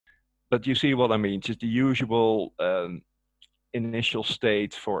but you see what I mean, just the usual initial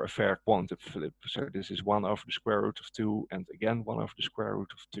state for a fair quantum flip. So this is 1 over the square root of 2, and again 1 over the square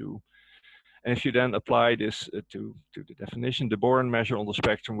root of 2. And if you then apply this to the definition, the Born measure on the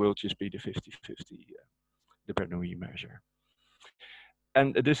spectrum will just be the 50-50, the Bernoulli measure.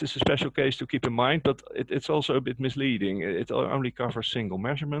 And this is a special case to keep in mind, but it's also a bit misleading. It only covers single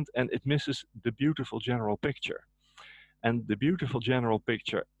measurement, and it misses the beautiful general picture. And the beautiful general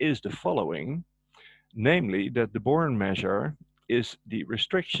picture is the following, namely that the Born measure is the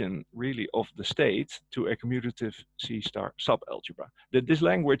restriction really of the state to a commutative C-star subalgebra. This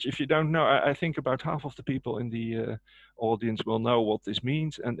language, if you don't know, I think about half of the people in the audience will know what this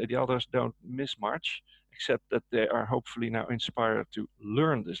means, and the others don't miss much, except that they are hopefully now inspired to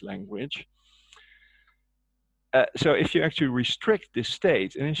learn this language. So if you actually restrict this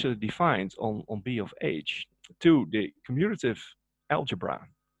state initially defined on B of H to the commutative algebra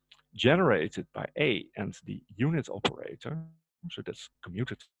generated by A and the unit operator, so that's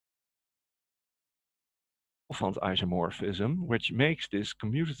commutative isomorphism, which makes this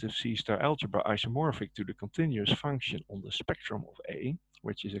commutative C-star algebra isomorphic to the continuous function on the spectrum of A,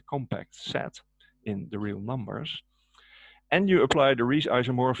 which is a compact set in the real numbers. And you apply the Ries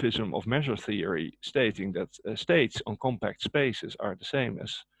isomorphism of measure theory, stating that states on compact spaces are the same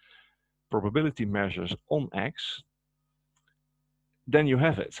as probability measures on X, then you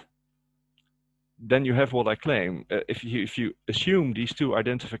have it. Then you have what I claim. If you assume these two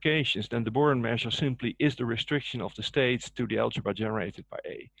identifications, then the Born measure simply is the restriction of the states to the algebra generated by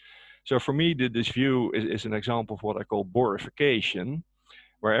A. So for me, this view is an example of what I call Borification,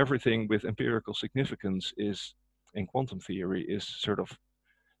 where everything with empirical significance is, in quantum theory, is sort of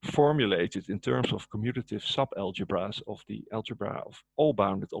formulated in terms of commutative subalgebras of the algebra of all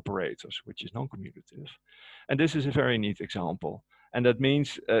bounded operators, which is non-commutative. And this is a very neat example. And that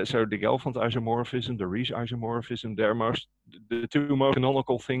means, so the Gelfand isomorphism, the Ries isomorphism, they're the two most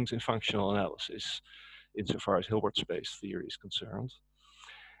canonical things in functional analysis, insofar as Hilbert space theory is concerned.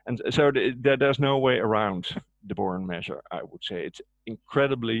 And so there's no way around the Born measure, I would say. It's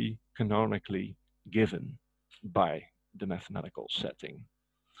incredibly canonically given by the mathematical setting.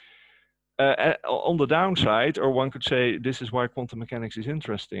 On the downside, or one could say this is why quantum mechanics is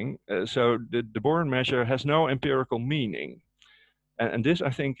interesting, so the Born measure has no empirical meaning. And this, I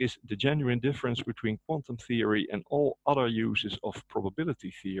think, is the genuine difference between quantum theory and all other uses of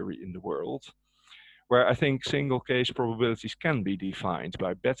probability theory in the world, where I think single case probabilities can be defined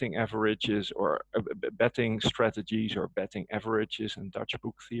by betting averages or betting strategies or betting averages and Dutch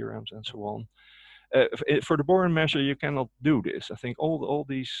book theorems and so on. For the Born measure, you cannot do this. I think all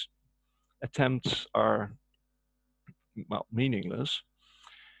these attempts are, well, meaningless.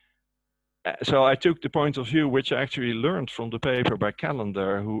 So I took the point of view which I actually learned from the paper by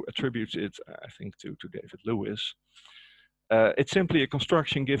Callender, who attributes it, I think, to David Lewis. It's simply a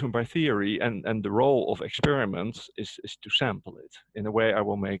construction given by theory, and the role of experiments is to sample it in a way I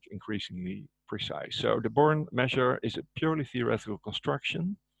will make increasingly precise. So the Born measure is a purely theoretical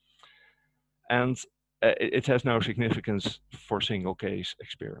construction, and it has no significance for single case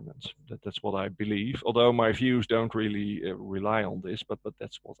experiments. That's what I believe, although my views don't really rely on this, but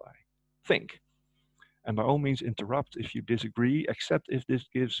that's what I think. And by all means interrupt if you disagree, except if this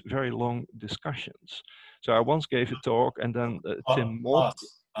gives very long discussions. So I once gave a talk, and then Tim Moll,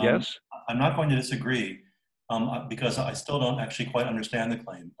 yes? I'm not going to disagree because I still don't actually quite understand the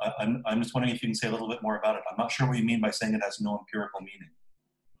claim. I'm just wondering if you can say a little bit more about it. I'm not sure what you mean by saying it has no empirical meaning.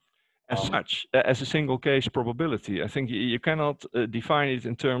 As such, as a single case probability, I think you cannot define it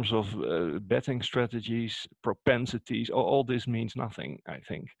in terms of betting strategies, propensities. All this means nothing, I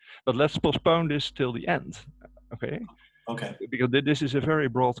think. But let's postpone this till the end, okay? Okay. Because this is a very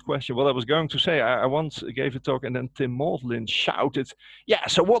broad question. What I was going to say, I once gave a talk, and then Tim Maudlin shouted, "Yeah,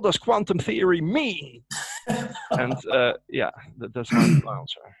 so what does quantum theory mean?" And yeah, that's how to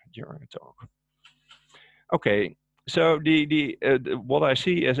answer during a talk. Okay. So what I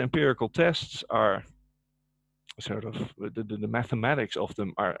see as empirical tests are sort of the mathematics of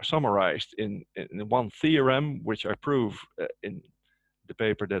them are summarized in one theorem, which I prove in the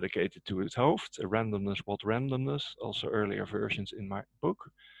paper dedicated to its Hoofd, randomness, what randomness, also earlier versions in my book.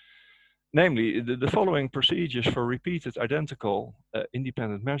 Namely, the following procedures for repeated identical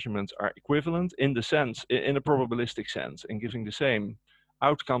independent measurements are equivalent in the sense, in a probabilistic sense, in giving the same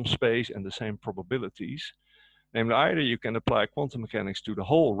outcome space and the same probabilities. Namely, either you can apply quantum mechanics to the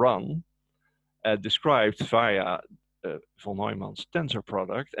whole run, described via von Neumann's tensor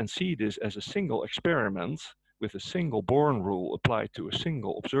product, and see this as a single experiment with a single Born rule applied to a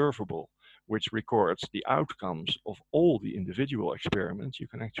single observable which records the outcomes of all the individual experiments. You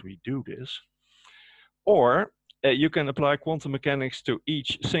can actually do this. Or you can apply quantum mechanics to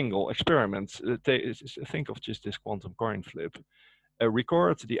each single experiment. Think of just this quantum coin flip.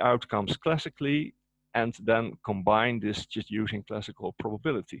 Record the outcomes classically, and then combine this just using classical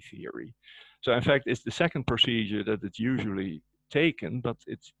probability theory. So in fact, it's the second procedure that it's usually taken, but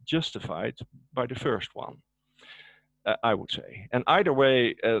it's justified by the first one, I would say. And either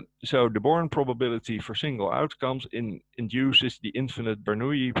way, so the Born probability for single outcomes induces the infinite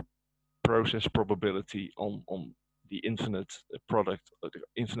Bernoulli process probability on the infinite product, the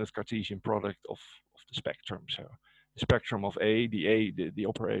infinite Cartesian product of the spectrum. So the spectrum of the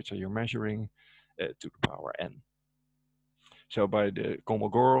operator you're measuring, to the power n. So by the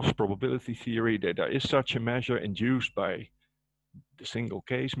Kolmogorov's probability theory, there is such a measure induced by the single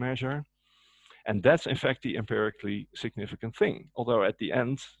case measure. And that's in fact the empirically significant thing. Although at the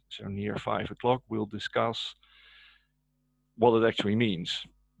end, so near 5 o'clock, we'll discuss what it actually means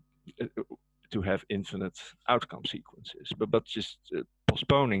to have infinite outcome sequences. But just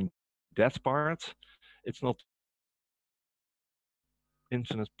postponing that part, it's not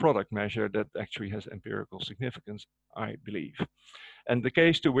infinite product measure that actually has empirical significance, I believe. And the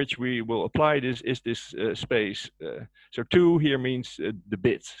case to which we will apply this is this space. So 2 here means the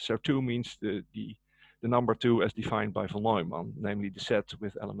bit. So 2 means the number 2 as defined by von Neumann, namely the set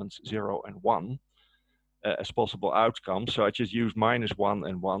with elements 0 and 1 as possible outcomes. So I just use -1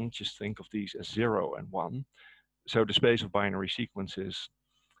 and 1, just think of these as 0 and 1. So the space of binary sequences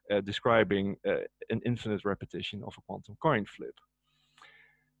describing an infinite repetition of a quantum coin flip.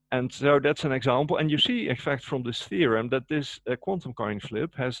 And so that's an example. And you see, in fact, from this theorem that this quantum coin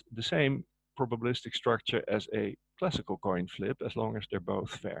flip has the same probabilistic structure as a classical coin flip, as long as they're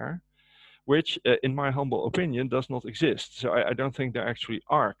both fair, which, in my humble opinion, does not exist. So I don't think there actually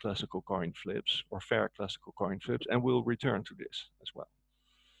are classical coin flips or fair classical coin flips, and we'll return to this as well.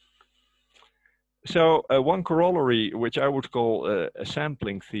 So one corollary, which I would call a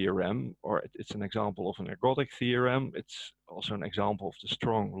sampling theorem, or it's an example of an ergodic theorem. It's also an example of the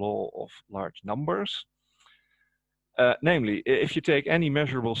strong law of large numbers. Namely, if you take any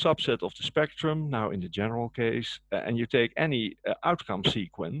measurable subset of the spectrum, now in the general case, and you take any outcome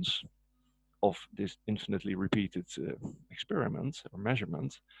sequence of this infinitely repeated experiment or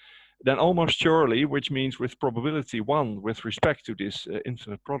measurement, then almost surely, which means with probability 1 with respect to this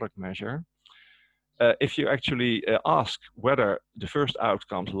infinite product measure, if you actually ask whether the first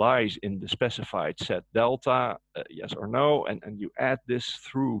outcome lies in the specified set delta, yes or no, and you add this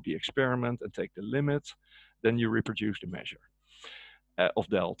through the experiment and take the limit, then you reproduce the measure of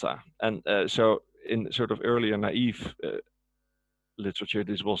delta. And so in sort of earlier naive literature,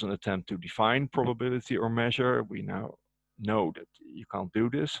 this was an attempt to define probability or measure. We now know that you can't do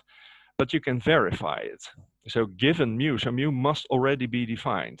this, but you can verify it. So given mu, so mu must already be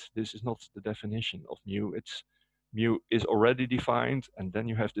defined. This is not the definition of mu, it's mu is already defined, and then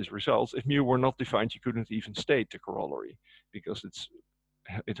you have this result. If mu were not defined, you couldn't even state the corollary, because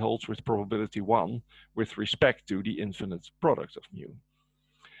it holds with probability 1 with respect to the infinite product of mu.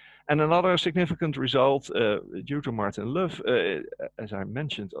 And another significant result due to Martin Löf, as I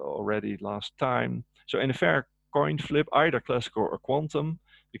mentioned already last time, so in a fair coin flip, either classical or quantum,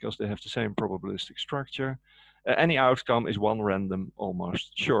 because they have the same probabilistic structure, any outcome is one random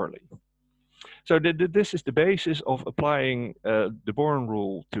almost surely. So this is the basis of applying the Born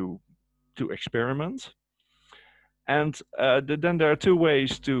rule to experiments. And then there are 2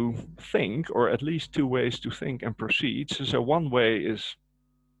 ways to think, or at least 2 ways to think and proceed. So one way is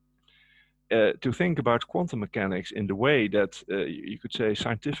to think about quantum mechanics in the way that you could say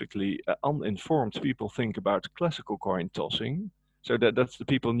scientifically uninformed people think about classical coin tossing. So that's the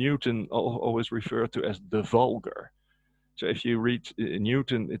people Newton always referred to as the vulgar. So if you read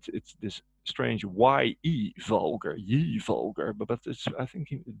Newton, it's this strange ye vulgar, but it's, I think,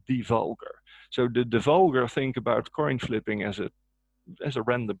 the vulgar. So the vulgar think about coin flipping as a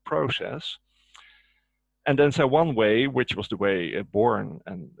random process. And then so one way, which was the way Bohr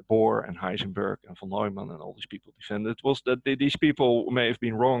and Heisenberg and von Neumann and all these people defended, was that these people may have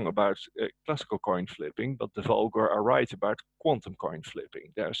been wrong about classical coin flipping, but the vulgar are right about quantum coin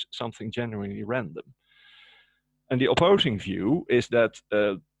flipping. There's something genuinely random. And the opposing view is that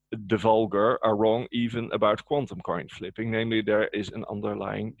the vulgar are wrong even about quantum coin flipping, namely there is an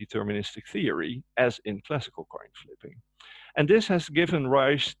underlying deterministic theory, as in classical coin flipping. And this has given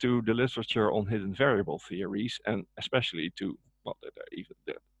rise to the literature on hidden variable theories, and especially to, well, there are even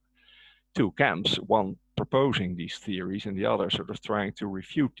the 2 camps, one proposing these theories and the other sort of trying to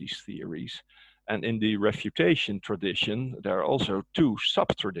refute these theories. And in the refutation tradition, there are also two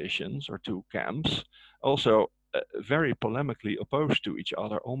sub-traditions or two camps, also very polemically opposed to each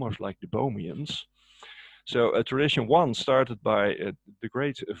other, almost like the Bohmians. So tradition one, started by the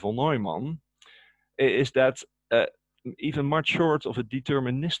great von Neumann, is that even much short of a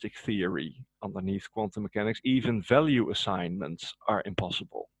deterministic theory underneath quantum mechanics, even value assignments are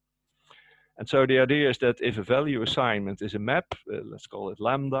impossible. And so the idea is that if a value assignment is a map, let's call it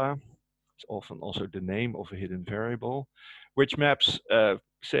lambda, it's often also the name of a hidden variable, which maps,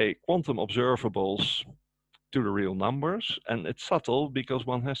 say, quantum observables to the real numbers. And it's subtle because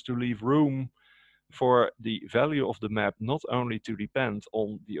one has to leave room for the value of the map not only to depend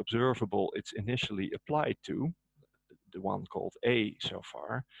on the observable it's initially applied to, the one called A so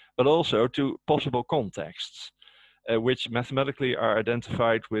far, but also to possible contexts, which mathematically are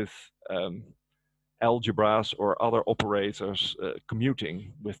identified with algebras or other operators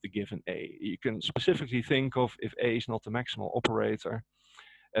commuting with the given A. You can specifically think of, if A is not the maximal operator,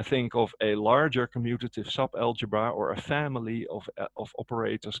 think of a larger commutative subalgebra or a family of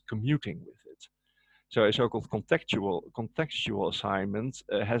operators commuting with it. So a so-called contextual assignment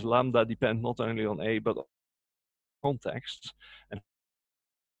has lambda depend not only on A, but on contexts, and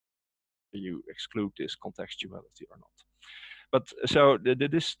you exclude this contextuality or not. But so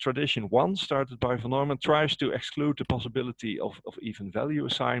this tradition one, started by von Neumann, tries to exclude the possibility of even value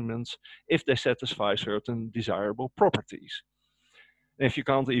assignments if they satisfy certain desirable properties. And if you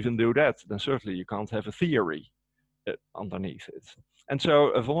can't even do that, then certainly you can't have a theory underneath it. And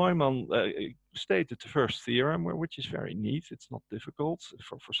so von Neumann stated the first theorem, which is very neat. It's not difficult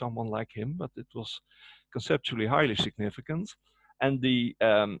for someone like him, but it was conceptually highly significant. And the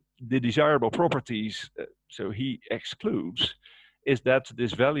desirable properties, so he excludes, is that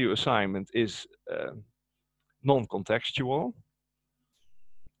this value assignment is non-contextual.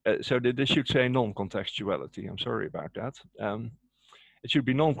 So this should say non-contextuality. I'm sorry about that. It should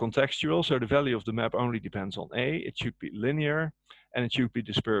be non-contextual, so the value of the map only depends on A. It should be linear, and it should be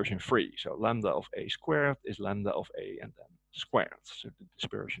dispersion-free. So lambda of A squared is lambda of A and then squared. So the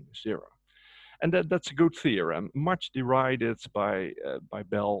dispersion is 0. And that's a good theorem, much derided by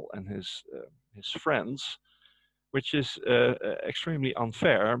Bell and his friends, which is extremely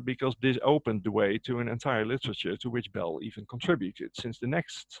unfair because this opened the way to an entire literature to which Bell even contributed, since the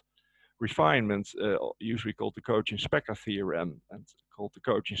next refinement, usually called the Cauchy-Specker theorem and called the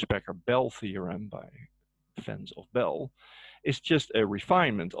Cauchy-Specker-Bell theorem by fans of Bell, is just a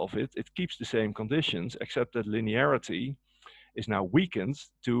refinement of it. It keeps the same conditions, except that linearity is now weakened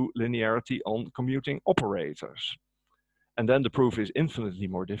to linearity on commuting operators. And then the proof is infinitely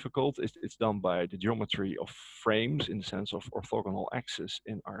more difficult. It's done by the geometry of frames in the sense of orthogonal axes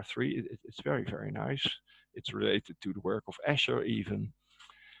in R3. It's very, very nice. It's related to the work of Escher even.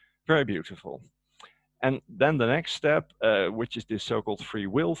 Very beautiful. And then the next step, which is this so-called free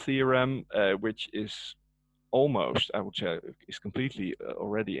will theorem, which is almost, I would say, is completely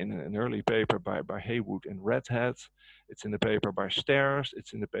already in an early paper by Haywood and Redhead. It's in the paper by Stairs.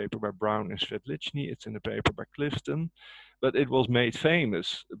 It's in the paper by Brown and Svetlichny. It's in the paper by Clifton. But it was made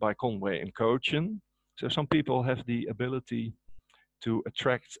famous by Conway and Cochin. So some people have the ability to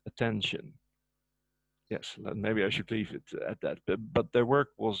attract attention. Yes, maybe I should leave it at that. But their work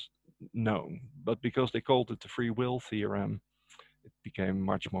was known. But because they called it the free will theorem, it became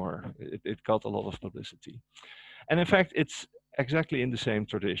much more, it got a lot of publicity. And in fact, it's exactly in the same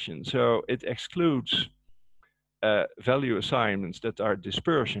tradition. So it excludes value assignments that are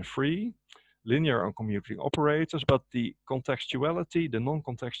dispersion-free, linear on commuting operators, but the contextuality, the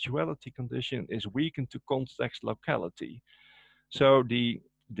non-contextuality condition is weakened to context locality. So the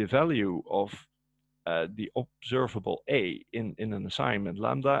value of the observable A in an assignment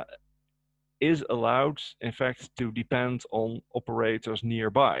lambda is allowed, in fact, to depend on operators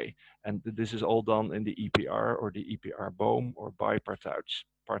nearby. And this is all done in the EPR or the EPR Bohm or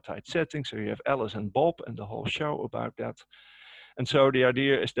bipartite setting. So you have Alice and Bob and the whole show about that. And so the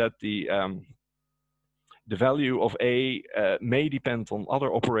idea is that the value of A may depend on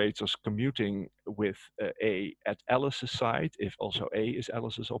other operators commuting with A at Alice's side, if also A is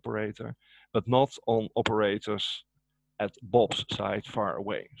Alice's operator, but not on operators at Bob's side far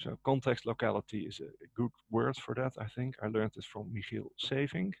away. So context locality is a good word for that, I think. I learned it from Michiel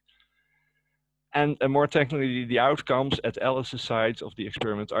Seving. And more technically, the outcomes at Alice's side of the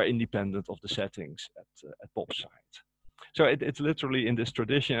experiment are independent of the settings at Bob's side. So it's literally in this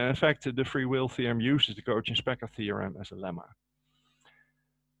tradition. And in fact, the free will theorem uses the Cauchy-Specker theorem as a lemma.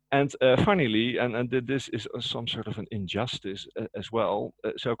 And funnily, and this is some sort of an injustice as well,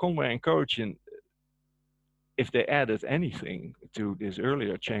 so Conway and Cochin if they added anything to this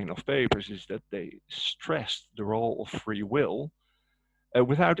earlier chain of papers, is that they stressed the role of free will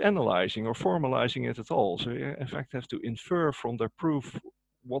without analyzing or formalizing it at all. So you, in fact, have to infer from their proof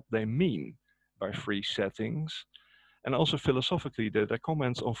what they mean by free settings. And also philosophically, the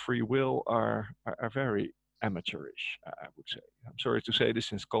comments on free will are very amateurish, I would say. I'm sorry to say this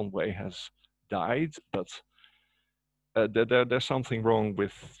since Conway has died, but there's something wrong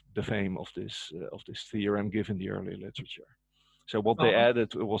with the fame of this theorem given the early literature. So what they added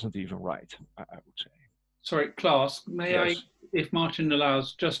wasn't even right, I would say. Sorry, Klaas, may I, Yes. if Martin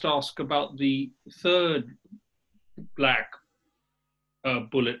allows, just ask about the third black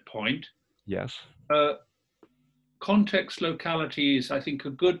bullet point? Yes. Context locality is, I think,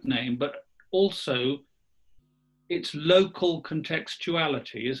 a good name, but also it's local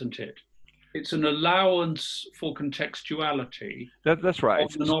contextuality, isn't it? It's an allowance for contextuality. That's right.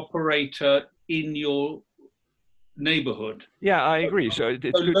 Of an operator in your neighborhood. Yeah, I agree. So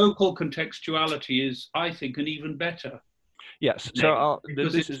it's good. Local contextuality is, I think, an even better. Yes. So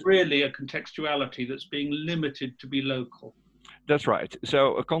because this is really a contextuality that's being limited to be local. That's right.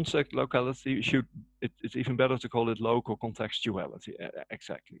 So a context locality it's even better to call it local contextuality.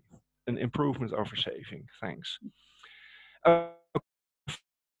 Exactly. An improvement over saving. Thanks.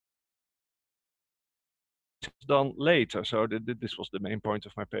 Done later. So this was the main point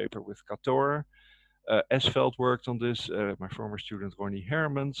of my paper with Cator. Esveld worked on this, my former student Ronnie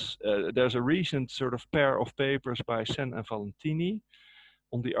Hermans. There's a recent sort of pair of papers by Sen and Valentini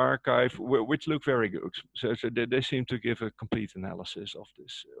on the archive, which look very good. So they seem to give a complete analysis of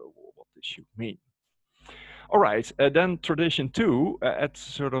this, what this should mean. All right, then tradition 2, at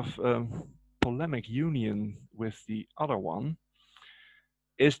sort of polemic union with the other one,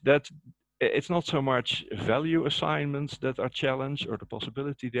 is that it's not so much value assignments that are challenged or the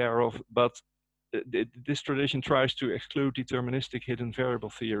possibility thereof, but this tradition tries to exclude deterministic hidden variable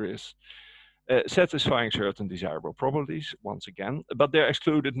theories satisfying certain desirable probabilities, once again, but they're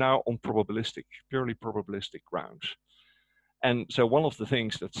excluded now on purely probabilistic grounds. And so one of the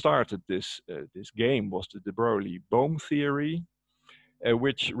things that started this game was the de Broglie-Bohm theory,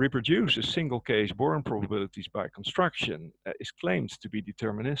 which reproduces single case Born probabilities by construction, is claimed to be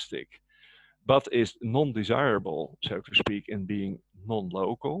deterministic, but is non-desirable, so to speak, in being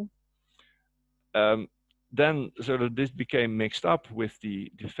non-local. Then sort of this became mixed up with the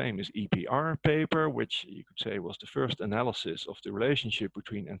famous EPR paper, which you could say was the first analysis of the relationship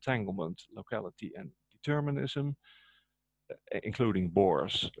between entanglement, locality, and determinism, including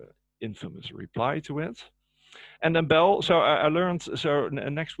Bohr's infamous reply to it. And then Bell, so I learned, so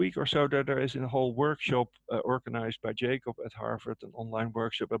next week or so, there is a whole workshop organized by Jacob at Harvard, an online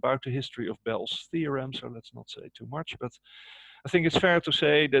workshop about the history of Bell's theorem. So let's not say too much, but I think it's fair to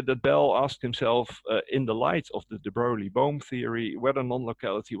say that Bell asked himself, in the light of the de Broglie-Bohm theory, whether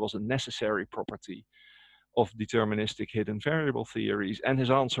non-locality was a necessary property of deterministic hidden variable theories, and his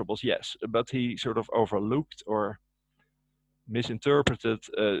answer was yes, but he sort of overlooked or misinterpreted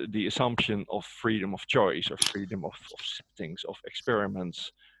the assumption of freedom of choice or freedom of settings of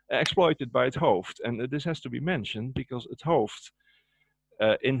experiments exploited by 't Hooft. And this has to be mentioned because 't Hooft,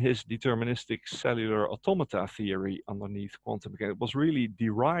 in his deterministic cellular automata theory underneath quantum mechanics, was really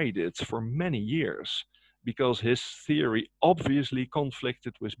derided for many years because his theory obviously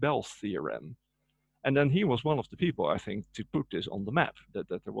conflicted with Bell's theorem. And then he was one of the people, I think, to put this on the map, that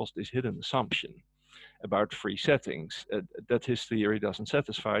there was this hidden assumption about free settings that his theory doesn't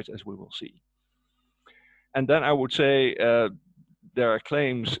satisfy, as we will see. And then I would say there are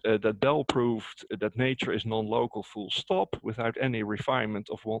claims that Bell proved that nature is non-local full stop without any refinement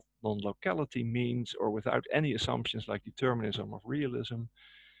of what non-locality means or without any assumptions like determinism or realism.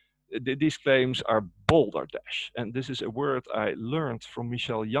 These claims are balderdash. And this is a word I learned from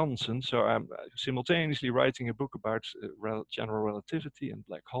Michel Janssen. So I'm simultaneously writing a book about general relativity and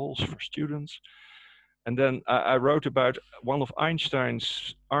black holes for students. And then I wrote about one of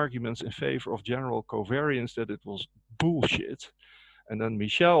Einstein's arguments in favor of general covariance, that it was bullshit. And then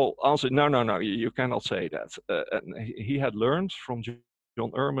Michel answered, no, you cannot say that. And he had learned from John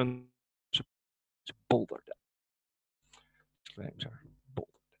Ehrman to bolder that. Claims are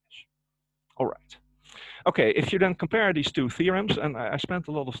balderdash. All right. Okay, if you then compare these two theorems, and I spent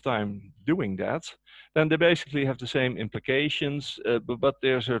a lot of time doing that, then they basically have the same implications, but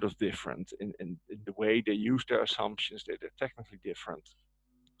they're sort of different in the way they use their assumptions. They're technically different.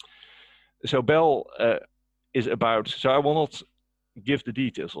 So Bell is about, so I will not give the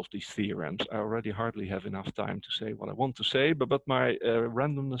details of these theorems. I already hardly have enough time to say what I want to say, but my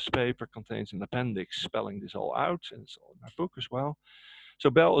randomness paper contains an appendix spelling this all out, and it's all in my book as well. So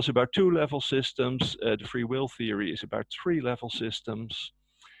Bell is about 2-level systems. The free will theory is about 3-level systems.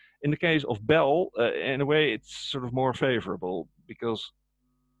 In the case of Bell, in a way, it's sort of more favorable because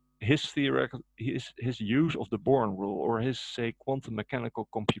his use of the Born rule, or his, say, quantum mechanical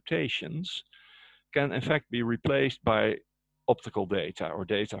computations, can in fact be replaced by optical data or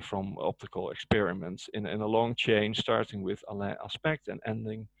data from optical experiments in a long chain, starting with Alain Aspect and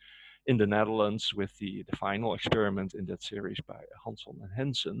ending in the Netherlands with the final experiment in that series by Hanson and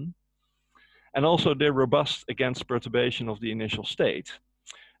Henson. And also they're robust against perturbation of the initial state.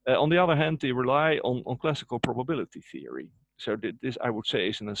 On the other hand, they rely on classical probability theory. So this, I would say,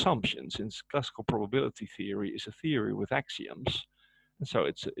 is an assumption, since classical probability theory is a theory with axioms. And so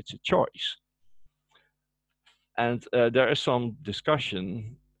it's a choice. And there is some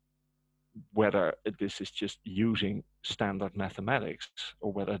discussion whether this is just using standard mathematics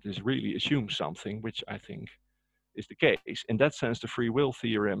or whether this really assumes something, which I think is the case. In that sense, the free will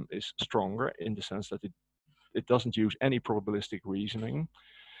theorem is stronger in the sense that it doesn't use any probabilistic reasoning,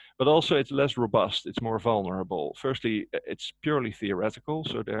 but also it's less robust, it's more vulnerable. Firstly, it's purely theoretical,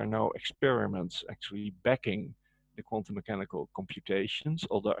 so there are no experiments actually backing the quantum mechanical computations,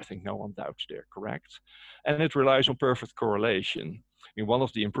 although I think no one doubts they're correct. And it relies on perfect correlation. I mean, one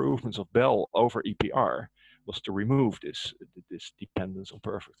of the improvements of Bell over EPR was to remove this dependence on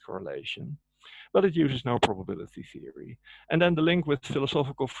perfect correlation, but it uses no probability theory. And then the link with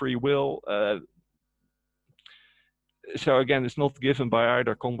philosophical free will, so again, it's not given by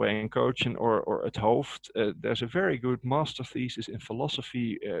either Conway and Cochen or Het Hoofd. There's a very good master thesis in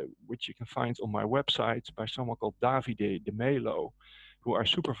philosophy, which you can find on my website by someone called Davide De Melo, who I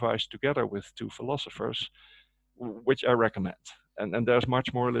supervised together with 2 philosophers, which I recommend. And there's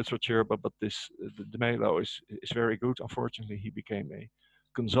much more literature, but this De Melo is very good. Unfortunately, he became a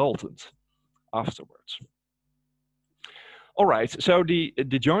consultant afterwards. All right, so the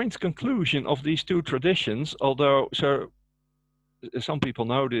joint conclusion of these 2 traditions, although some people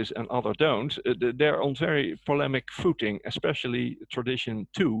know this and others don't, they're on very polemic footing, especially tradition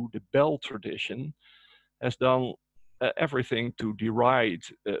 2, the Bell tradition, has done everything to deride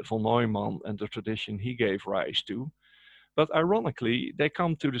von Neumann and the tradition he gave rise to. But ironically, they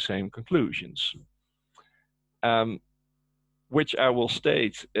come to the same conclusions. Which I will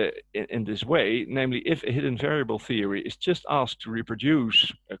state in this way, namely, if a hidden variable theory is just asked to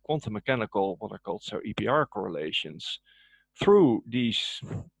reproduce quantum mechanical, what are called EPR correlations, through these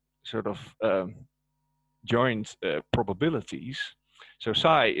sort of joint probabilities. So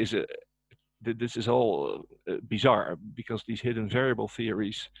psi is this is all bizarre because these hidden variable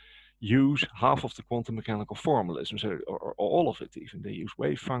theories use half of the quantum mechanical formalism, so, or all of it even. They use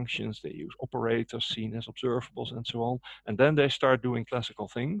wave functions, they use operators seen as observables and so on, and then they start doing classical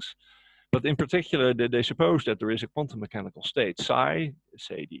things. But in particular, they suppose that there is a quantum mechanical state, psi,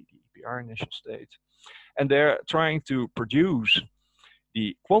 say the EPR initial state, and they're trying to produce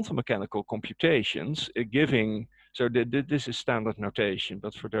the quantum mechanical computations, giving, so this is standard notation,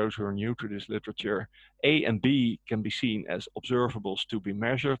 but for those who are new to this literature, A and B can be seen as observables to be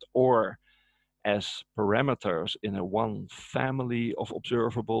measured or as parameters in a one family of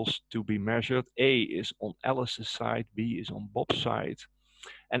observables to be measured. A is on Alice's side, B is on Bob's side,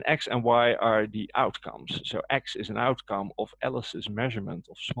 and X and Y are the outcomes. So X is an outcome of Alice's measurement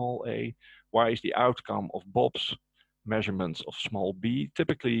of small a, Y is the outcome of Bob's measurements of small b,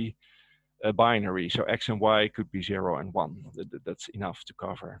 typically a binary. So X and Y could be 0 and 1. That's enough to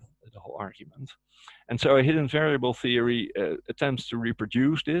cover the whole argument. And so a hidden variable theory attempts to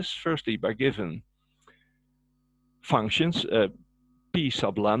reproduce this, firstly by given functions, p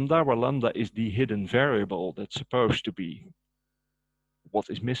sub lambda, where lambda is the hidden variable that's supposed to be what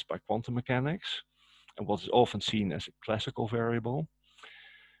is missed by quantum mechanics and what is often seen as a classical variable.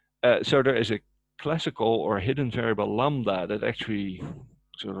 So there is a classical or hidden variable lambda that actually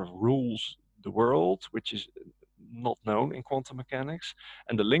sort of rules the world, which is not known in quantum mechanics.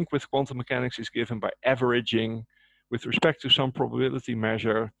 And the link with quantum mechanics is given by averaging with respect to some probability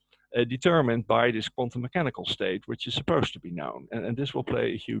measure determined by this quantum mechanical state, which is supposed to be known. And this will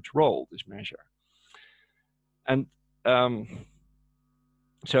play a huge role, this measure. And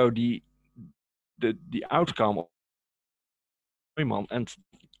so the outcome of Neumann and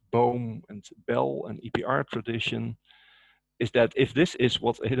Bohm and Bell and EPR tradition is that if this is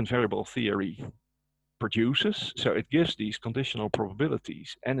what a hidden variable theory produces, so it gives these conditional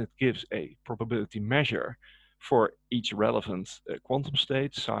probabilities and it gives a probability measure for each relevant quantum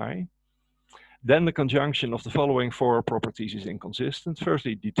state, psi, then the conjunction of the following 4 properties is inconsistent.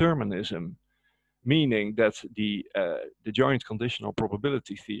 Firstly, determinism, meaning that the joint conditional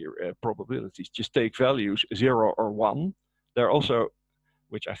probability theory probabilities just take values 0 or 1. They're also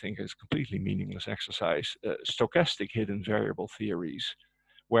which I think is a completely meaningless exercise, stochastic hidden variable theories,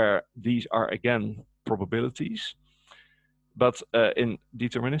 where these are again probabilities. But in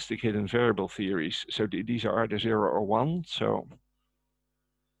deterministic hidden variable theories, so these are either 0 or 1, so,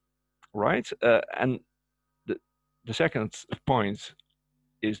 right? And the second point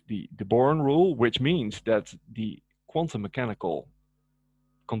is the Born rule, which means that the quantum mechanical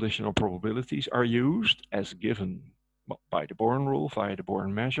conditional probabilities are used as given by the Born rule via the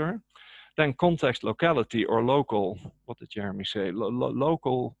Born measure. Then context locality or local, what did Jeremy say?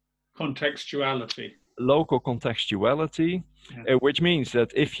 Local contextuality. Local contextuality, yeah. Which means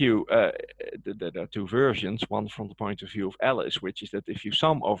that if you, there are two versions, one from the point of view of Alice, which is that if you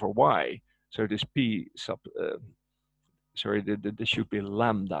sum over y, so this p sub, sorry, this should be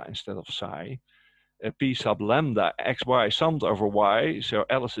lambda instead of psi, p sub lambda xy summed over y, so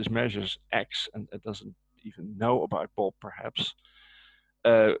Alice's measures x, and it doesn't even know about Bob perhaps,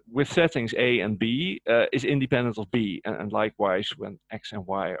 with settings A and B is independent of B, and likewise when X and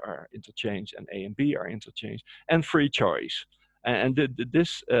Y are interchanged and A and B are interchanged, and free choice. And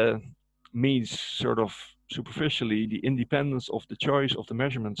this means sort of superficially the independence of the choice of the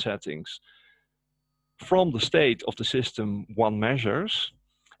measurement settings from the state of the system one measures.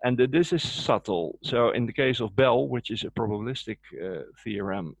 And this is subtle. So in the case of Bell, which is a probabilistic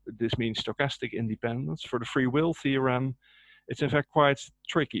theorem, this means stochastic independence. For the free will theorem, it's in fact quite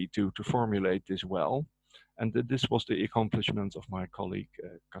tricky to formulate this well. And this was the accomplishment of my colleague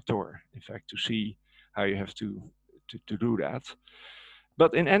Cator, in fact, to see how you have to do that.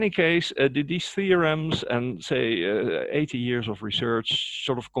 But in any case, these theorems and say 80 years of research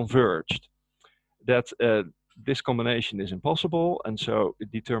sort of converged that this combination is impossible, and so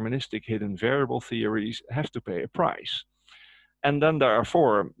deterministic hidden variable theories have to pay a price. And then there are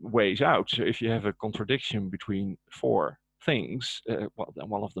 4 ways out. So if you have a contradiction between 4 things, well, then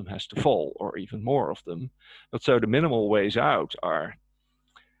one of them has to fall, or even more of them. But so the minimal ways out are,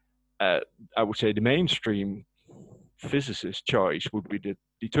 I would say the mainstream physicist choice would be that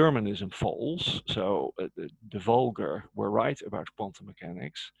determinism falls. So the vulgar were right about quantum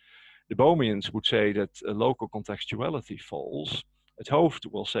mechanics. The Bohmians would say that local contextuality falls. Het Hoofd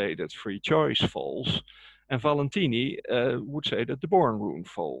will say that free choice falls. And Valentini would say that the Born rule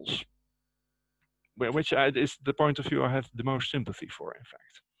falls, which is the point of view I have the most sympathy for, in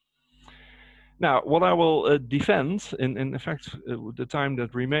fact. Now, what I will defend, in fact, the time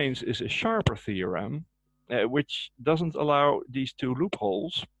that remains, is a sharper theorem, which doesn't allow these 2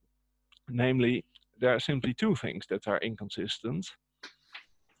 loopholes. Namely, there are simply 2 things that are inconsistent,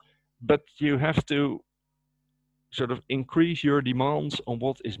 but you have to sort of increase your demands on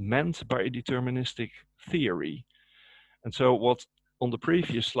what is meant by a deterministic theory. And so what on the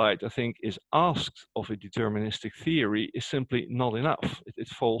previous slide I think is asked of a deterministic theory is simply not enough. It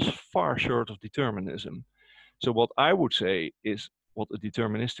falls far short of determinism. So what I would say is what a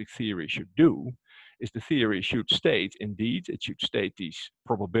deterministic theory should do is the theory should state, indeed, it should state these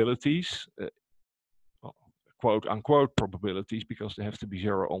probabilities, well, quote unquote probabilities, because they have to be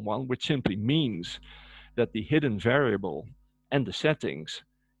 0 or 1, which simply means that the hidden variable and the settings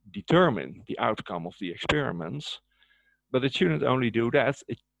determine the outcome of the experiments. But it shouldn't only do that,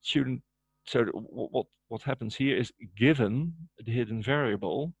 it shouldn't, so what happens here is given the hidden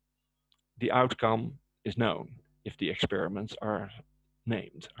variable, the outcome is known if the experiments are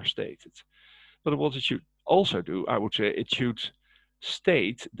named, are stated. But what it should also do, I would say, it should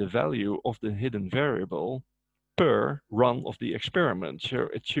state the value of the hidden variable per run of the experiment. So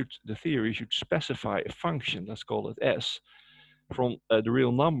the theory should specify a function, let's call it S, from the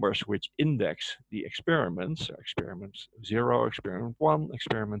real numbers which index the experiments, so experiment 0, experiment 1,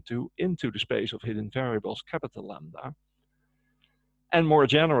 experiment 2, into the space of hidden variables, capital lambda. And more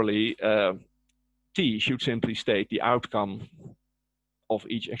generally, T should simply state the outcome of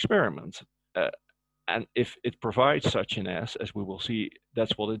each experiment. And if it provides such an S, as we will see,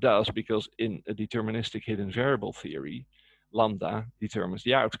 that's what it does, because in a deterministic hidden variable theory, lambda determines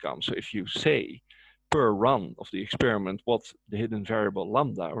the outcome. So if you say per run of the experiment what the hidden variable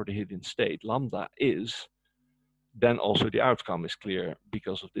lambda, or the hidden state lambda, is, then also the outcome is clear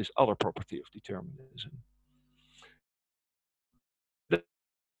because of this other property of determinism.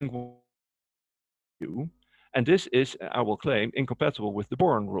 And this is, I will claim, incompatible with the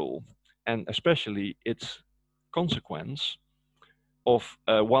Born rule, and especially its consequence of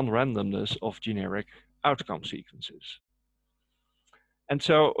one randomness of generic outcome sequences. And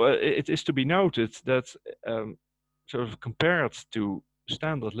so it is to be noted that sort of compared to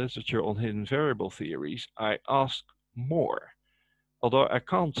standard literature on hidden variable theories, I ask more. Although I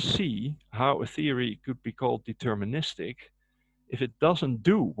can't see how a theory could be called deterministic if it doesn't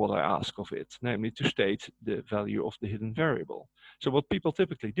do what I ask of it, namely to state the value of the hidden variable. So what people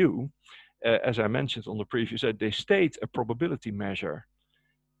typically do, as I mentioned on the previous slide, they state a probability measure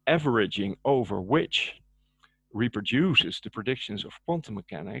averaging over which reproduces the predictions of quantum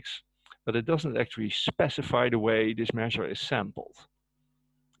mechanics, but it doesn't actually specify the way this measure is sampled.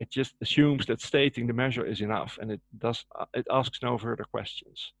 It just assumes that stating the measure is enough, and it asks no further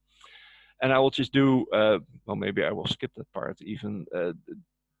questions. And I will just do, well, maybe I will skip that part even,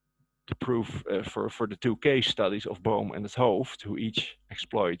 the proof for the two case studies of Bohm and 't Hooft, who each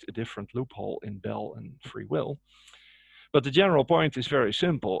exploit a different loophole in Bell and free will. But the general point is very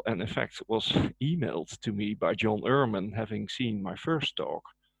simple, and in fact was emailed to me by John Ehrman, having seen my first talk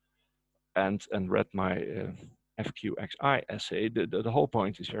and read my FQXI essay. The whole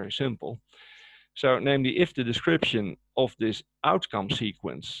point is very simple. So namely, if the description of this outcome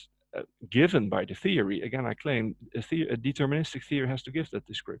sequence given by the theory, again, I claim a deterministic theory has to give that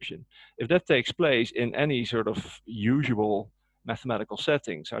description. If that takes place in any sort of usual mathematical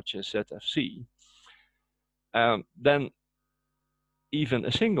setting, such as ZFC, then even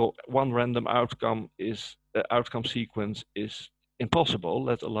a single one random outcome sequence is impossible,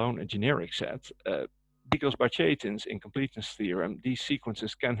 let alone a generic set, because by Chaitin's incompleteness theorem, these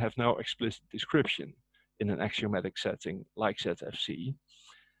sequences can have no explicit description in an axiomatic setting like ZFC,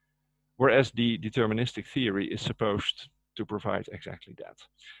 whereas the deterministic theory is supposed to provide exactly that.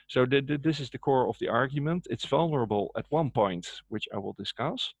 So this is the core of the argument. It's vulnerable at one point, which I will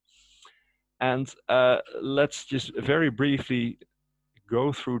discuss. And let's just very briefly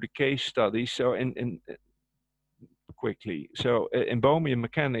go through the case study. So quickly. So in Bohmian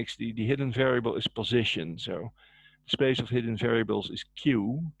mechanics, the hidden variable is position. So the space of hidden variables is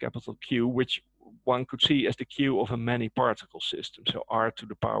Q, capital Q, which one could see as the Q of a many particle system. So R to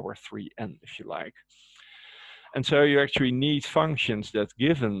the power 3n, if you like. And so you actually need functions that,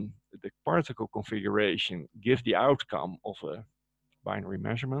 given the particle configuration, give the outcome of a binary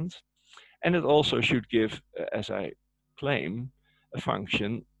measurement. And it also should give, as I claim, a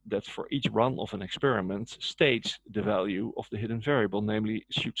function that for each run of an experiment states the value of the hidden variable, namely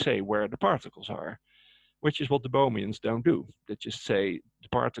should say where the particles are, which is what the Bohmians don't do. They just say the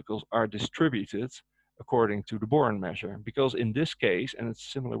particles are distributed according to the Born measure, because in this case, and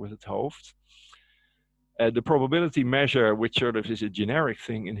it's similar with 't Hooft, the probability measure, which sort of is a generic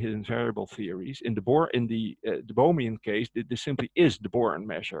thing in hidden variable theories, in the Bohmian case, this simply is the Born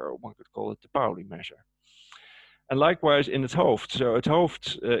measure, or one could call it the Pauli measure. And likewise in 't Hooft. So 't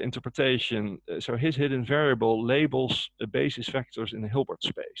Hooft's interpretation, so his hidden variable labels basis vectors in a Hilbert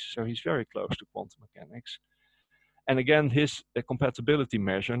space. So he's very close to quantum mechanics. And again, his compatibility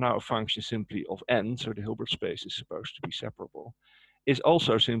measure, now a function simply of n, so the Hilbert space is supposed to be separable, is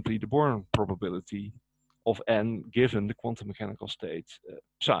also simply the Born probability of n given the quantum mechanical state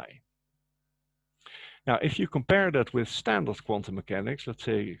psi. Now, if you compare that with standard quantum mechanics, let's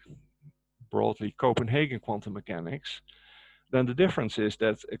say broadly Copenhagen quantum mechanics, then the difference is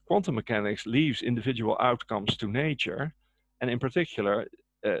that quantum mechanics leaves individual outcomes to nature, and in particular,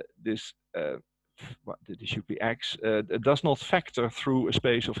 this should be X, does not factor through a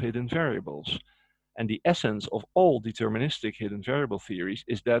space of hidden variables. And the essence of all deterministic hidden variable theories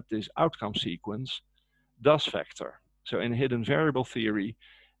is that this outcome sequence does factor. So in hidden variable theory,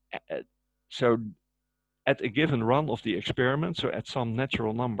 so at a given run of the experiment, so at some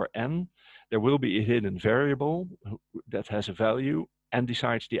natural number n, there will be a hidden variable that has a value and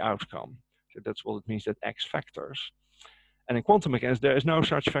decides the outcome. So that's what it means, that X factors. And in quantum mechanics, there is no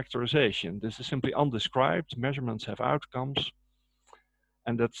such factorization. This is simply undescribed. Measurements have outcomes,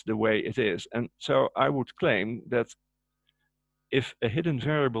 and that's the way it is. And so I would claim that if a hidden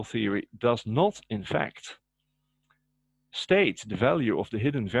variable theory does not, in fact, state the value of the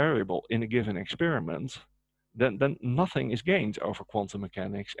hidden variable in a given experiment, then nothing is gained over quantum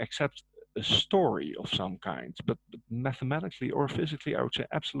mechanics except a story of some kind. But mathematically or physically, I would say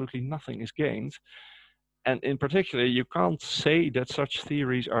absolutely nothing is gained. And in particular, you can't say that such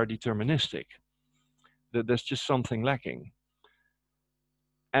theories are deterministic. There's just something lacking.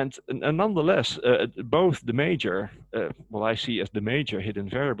 And nonetheless, both the major, what I see as the major hidden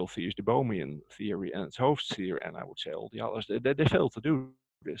variable theories, the Bohmian theory and 't Hooft theory, and I would say all the others, they fail to do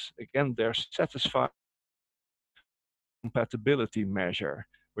this. Again, they're satisfied compatibility measure,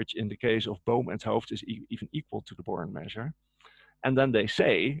 which in the case of Bohm and 't Hooft is even equal to the Born measure. And then they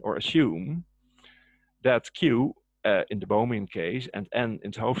say, or assume, that Q in the Bohmian case and N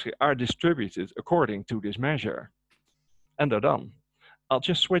in 't Hooft are distributed according to this measure. And they're done. I'll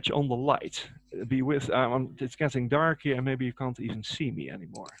just switch on the light. It's getting dark here and maybe you can't even see me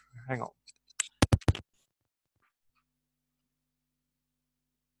anymore. Hang on.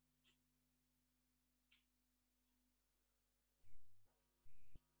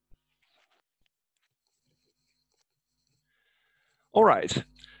 All right.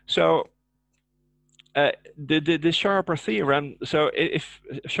 So the sharper theorem. So if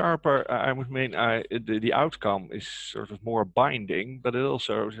sharper, I would mean the outcome is sort of more binding, but it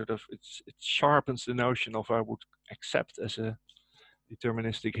also sort of it sharpens the notion of I would accept as a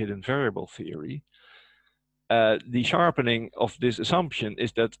deterministic hidden variable theory. The sharpening of this assumption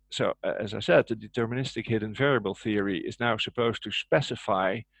is that, so as I said, the deterministic hidden variable theory is now supposed to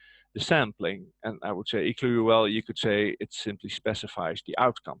specify the sampling. And I would say equally well, you could say it simply specifies the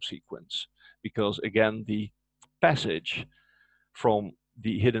outcome sequence, because again, the passage from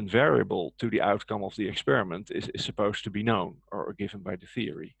the hidden variable to the outcome of the experiment is supposed to be known or given by the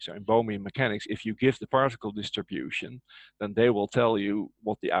theory. So in Bohmian mechanics, if you give the particle distribution, then they will tell you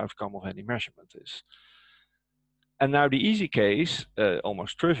what the outcome of any measurement is. And now the easy case,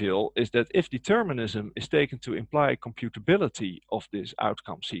 almost trivial, is that if determinism is taken to imply computability of this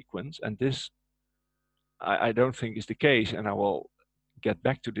outcome sequence, and this I don't think is the case, and I will get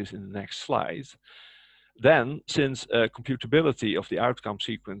back to this in the next slide, then since computability of the outcome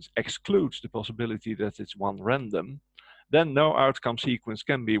sequence excludes the possibility that it's one random, then no outcome sequence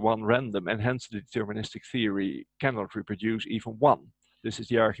can be one random, and hence the deterministic theory cannot reproduce even one. This is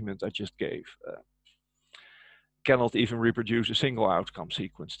the argument I just gave. Cannot even reproduce a single outcome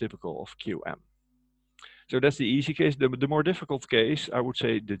sequence typical of QM. So that's the easy case. The more difficult case, I would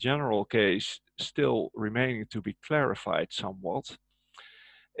say the general case, still remaining to be clarified somewhat,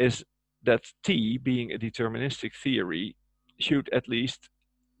 is that T, being a deterministic theory, should at least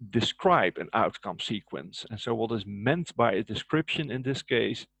describe an outcome sequence. And so what is meant by a description in this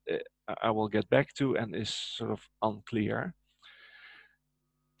case, I will get back to, and is sort of unclear.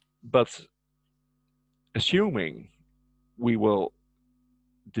 But assuming we will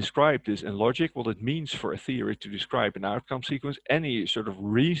describe this in logic, what it means for a theory to describe an outcome sequence, any sort of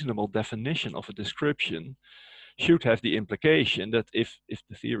reasonable definition of a description should have the implication that if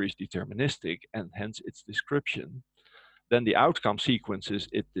the theory is deterministic and hence its description, then the outcome sequences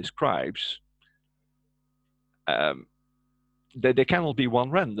it describes, they cannot be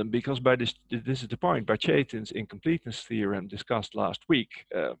one random, because by this is the point, by Chaitin's incompleteness theorem discussed last week,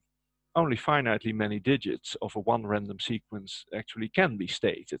 only finitely many digits of a one random sequence actually can be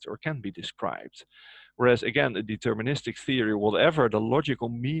stated or can be described. Whereas again, a deterministic theory, whatever the logical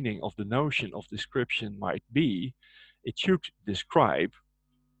meaning of the notion of description might be, it should describe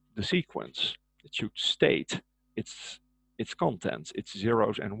the sequence. It should state its contents, its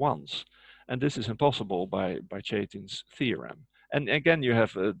zeros and ones. And this is impossible by Chaitin's theorem. And again, you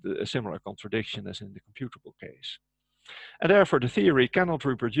have a similar contradiction as in the computable case. And therefore, the theory cannot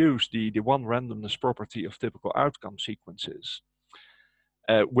reproduce the one randomness property of typical outcome sequences,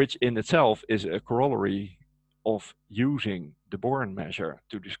 which in itself is a corollary of using the Born measure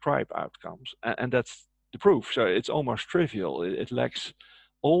to describe outcomes. And that's the proof. So it's almost trivial. It lacks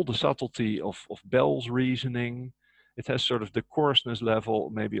all the subtlety of Bell's reasoning. It has sort of the coarseness level,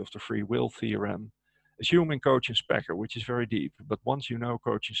 maybe, of the free will theorem, assuming Cauchy-Specker, which is very deep. But once you know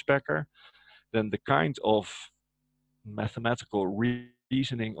Cauchy-Specker, then the kind of mathematical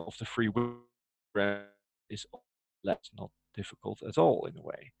reasoning of the free will is less not difficult at all in a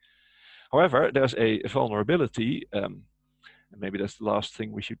way. However, there's a vulnerability, and maybe that's the last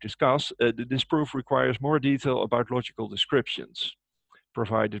thing we should discuss. This proof requires more detail about logical descriptions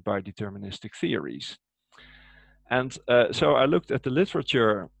provided by deterministic theories. And so I looked at the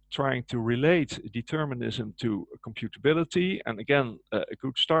literature trying to relate determinism to computability. And again, a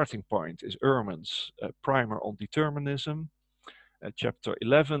good starting point is Ehrman's primer on determinism. Chapter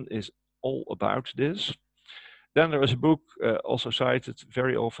 11 is all about this. Then there is a book also cited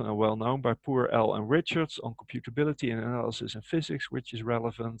very often and well known by Poor, L. and Richards on computability and analysis in physics, which is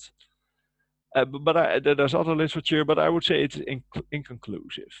relevant. But there's other literature, but I would say it's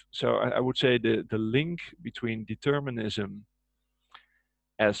inconclusive. So I would say the link between determinism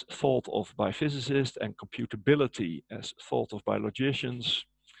as thought of by physicists and computability as thought of by logicians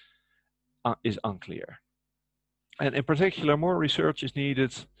is unclear. And in particular, more research is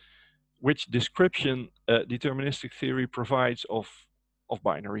needed which description deterministic theory provides of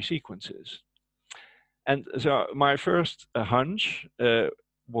binary sequences. And so my first hunch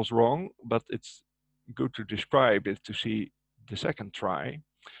was wrong, but it's good to describe it to see the second try.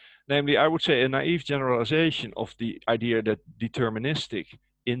 Namely, I would say a naive generalization of the idea that deterministic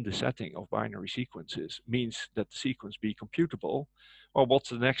in the setting of binary sequences means that the sequence be computable. Well, what's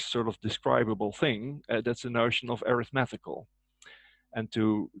the next sort of describable thing? That's the notion of arithmetical. And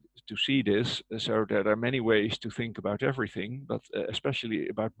to see this, so there are many ways to think about everything, but especially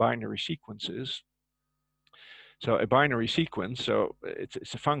about binary sequences. So a binary sequence, so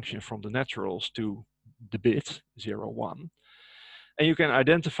it's a function from the naturals to the bit 0, 1. And you can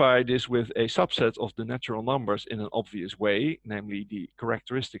identify this with a subset of the natural numbers in an obvious way, namely the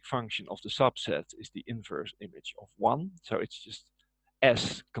characteristic function of the subset is the inverse image of 1. So it's just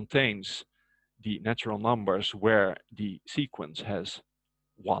S contains the natural numbers where the sequence has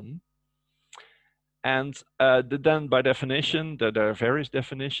 1. And then by definition, there are various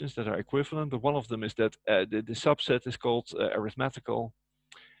definitions that are equivalent, but one of them is that the subset is called arithmetical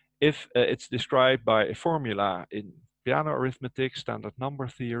if it's described by a formula in piano arithmetic, standard number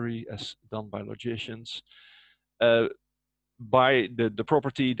theory, as done by logicians, by the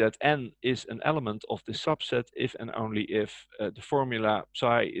property that n is an element of the subset if and only if the formula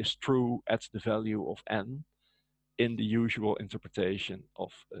psi is true at the value of n in the usual interpretation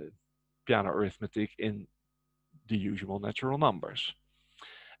of piano arithmetic in the usual natural numbers.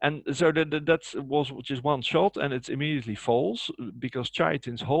 And so that was just one shot, and it's immediately false because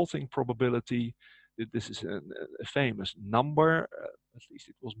Chaitin's halting probability, this is a famous number, at least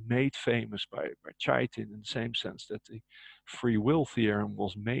it was made famous by Chaitin in the same sense that the free will theorem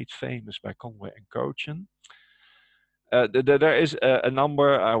was made famous by Conway and Cochin. There is a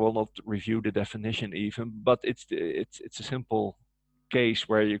number, I will not review the definition even, but it's a simple case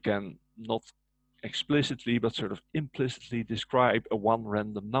where you can not explicitly but sort of implicitly describe a one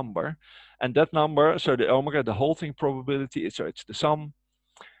random number, and that number, so the omega, the halting probability, so it's the sum.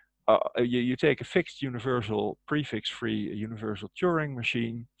 You take a fixed universal prefix-free universal Turing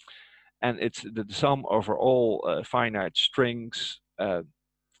machine, and it's the sum over all finite strings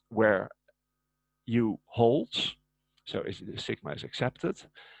where u holds, so sigma is accepted.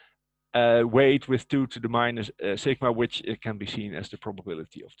 Weight with 2 to the minus sigma, which can be seen as the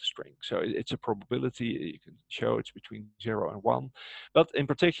probability of the string. So it's a probability, you can show it's between 0 and 1. But in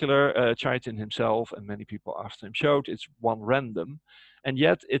particular, Chaitin himself and many people after him showed it's one random, and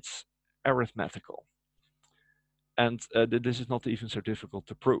yet it's arithmetical. And this is not even so difficult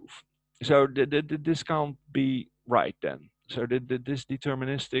to prove. So this can't be right then. So this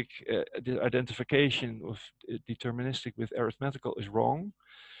deterministic, the identification of deterministic with arithmetical is wrong.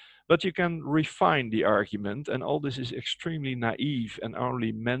 But you can refine the argument, and all this is extremely naive and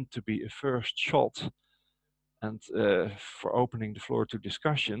only meant to be a first shot and for opening the floor to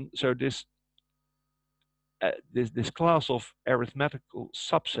discussion. So this class of arithmetical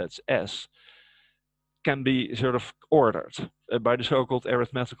subsets S can be sort of ordered by the so-called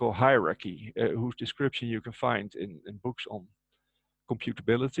arithmetical hierarchy, whose description you can find in books on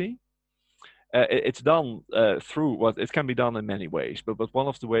computability. It's done through what it can be done in many ways, but one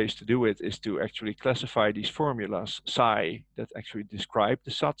of the ways to do it is to actually classify these formulas psi that actually describe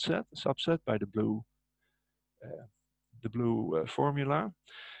the subset by the blue formula.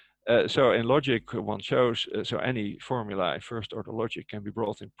 So in logic, one shows so any formula in first order logic can be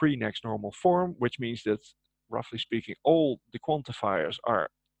brought in pre-next normal form, which means that roughly speaking, all the quantifiers are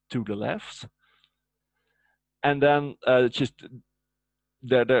to the left, and then just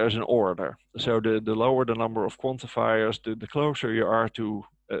there is an order. So the lower the number of quantifiers, the closer you are to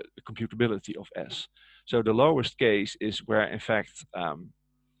the computability of S. So the lowest case is where, in fact,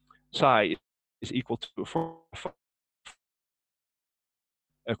 psi is equal to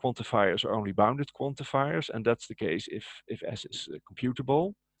quantifiers are only bounded quantifiers, and that's the case if S is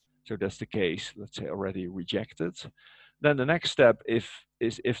computable. So that's the case, let's say, already rejected. Then the next step is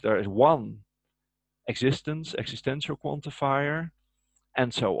if there is one existential quantifier,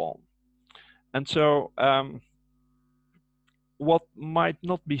 and so on. And so what might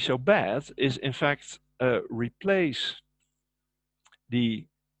not be so bad is, in fact, replace the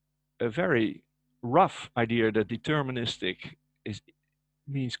very rough idea that deterministic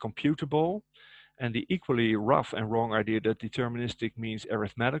means computable, and the equally rough and wrong idea that deterministic means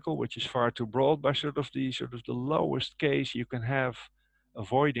arithmetical, which is far too broad, by sort of the lowest case you can have,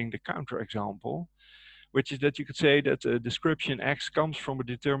 avoiding the counterexample, which is that you could say that description X comes from a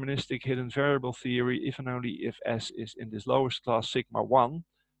deterministic hidden variable theory if and only if S is in this lowest class sigma 1.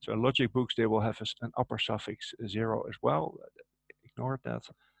 So in logic books, they will have an upper suffix 0 as well. Ignore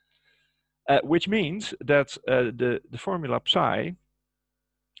that. Which means that the formula psi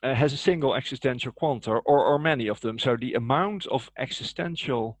has a single existential quanta, or many of them. So the amount of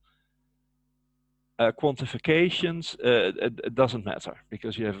existential quantifications, it doesn't matter,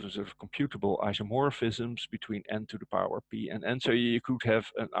 because you have sort of computable isomorphisms between n to the power p and n. So you could have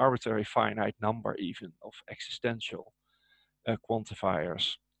an arbitrary finite number even of existential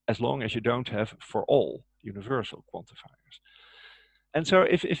quantifiers, as long as you don't have for all universal quantifiers. And so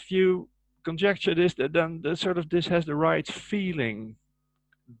if you conjecture this, then this has the right feeling,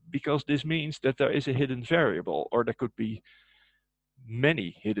 because this means that there is a hidden variable, or there could be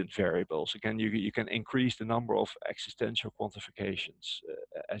many hidden variables. Again, you can increase the number of existential quantifications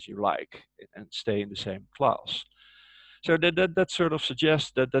as you like and stay in the same class. So that sort of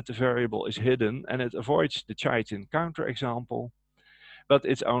suggests that the variable is hidden, and it avoids the Chaitin counterexample, but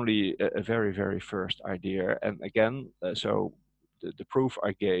it's only a very, very first idea. And again, so the proof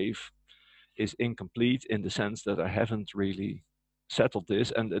I gave is incomplete in the sense that I haven't really settled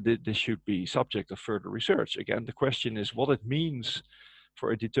this, and this should be subject of further research. Again, the question is what it means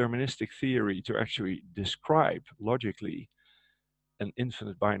for a deterministic theory to actually describe logically an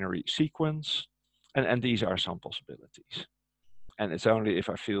infinite binary sequence, and these are some possibilities. And it's only if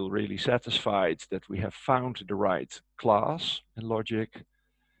I feel really satisfied that we have found the right class in logic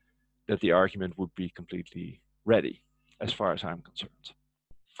that the argument would be completely ready, as far as I'm concerned.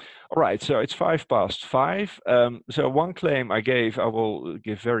 All right, so it's 5:05. So one claim I gave, I will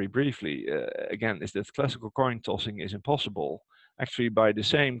give very briefly, again, is that classical coin tossing is impossible. Actually, by the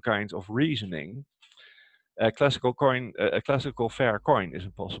same kind of reasoning, a classical fair coin is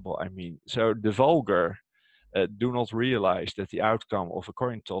impossible, I mean. So the vulgar do not realize that the outcome of a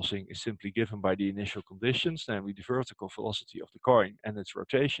coin tossing is simply given by the initial conditions, namely the vertical velocity of the coin and its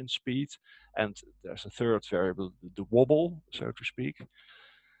rotation speed. And there's a third variable, the wobble, so to speak.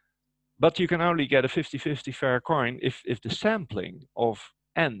 But you can only get a 50-50 fair coin if the sampling of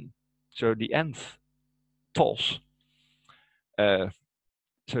n, so the nth toss,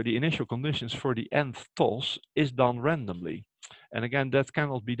 so the initial conditions for the nth toss is done randomly. And again, that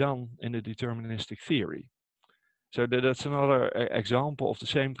cannot be done in a deterministic theory. So that's another example of the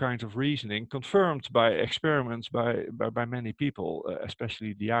same kind of reasoning confirmed by experiments by many people,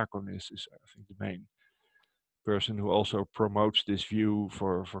 especially Diaconis is, I think, the main person who also promotes this view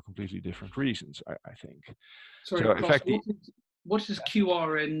for completely different reasons, I think. Sorry, so in Klaas, fact, what is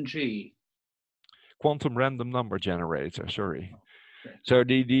QRNG? Quantum random number generator, sorry. Okay. So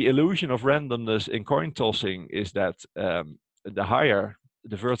the illusion of randomness in coin tossing is that the higher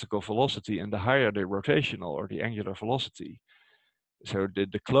the vertical velocity and the higher the rotational or the angular velocity, so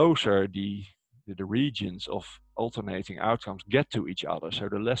the closer the regions of alternating outcomes get to each other, so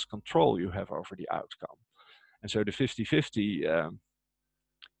the less control you have over the outcome. And so the 50-50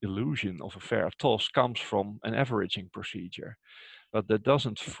 illusion of a fair toss comes from an averaging procedure, but that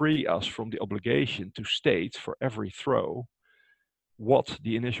doesn't free us from the obligation to state for every throw what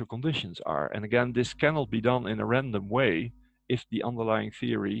the initial conditions are. And again, this cannot be done in a random way if the underlying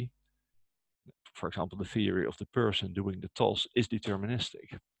theory, for example, the theory of the person doing the toss, is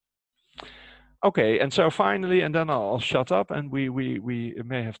deterministic. Okay, and so finally, and then I'll shut up and we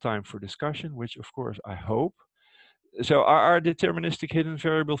may have time for discussion, which of course I hope. So are deterministic hidden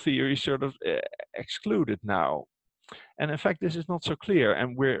variable theories sort of excluded now? And in fact, this is not so clear,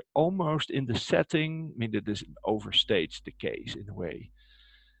 and we're almost in the setting, I mean, that this overstates the case in a way,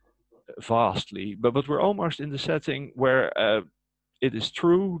 vastly, but we're almost in the setting where it is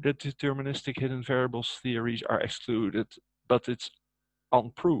true that deterministic hidden variables theories are excluded, but it's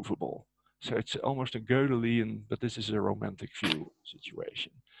unprovable. So it's almost a Gödelian, but this is a romantic view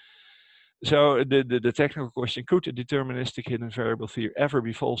situation. So the technical question, could a deterministic hidden variable theory ever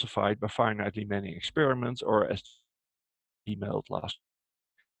be falsified by finitely many experiments, or as emailed last,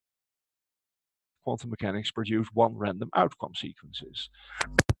 quantum mechanics produce one random outcome sequences?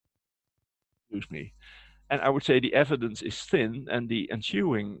 Excuse me. And I would say the evidence is thin, and the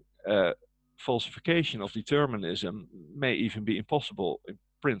ensuing falsification of determinism may even be impossible in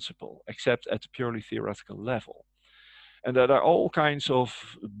principle, except at a purely theoretical level. And there are all kinds of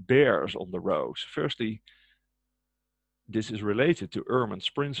bears on the road. Firstly, this is related to Ehrman's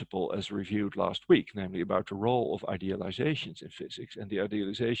principle as reviewed last week, namely about the role of idealizations in physics. And the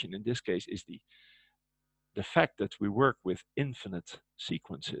idealization in this case is the fact that we work with infinite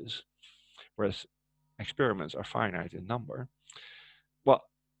sequences, whereas experiments are finite in number. Well,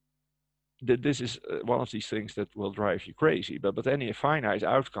 this is one of these things that will drive you crazy, but any finite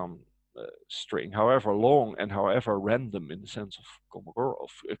outcome string, however long and however random in the sense of Kolmogorov,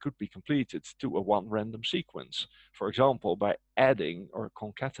 could be completed to a one random sequence. For example, by adding or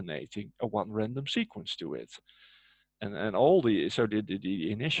concatenating a one random sequence to it. And all the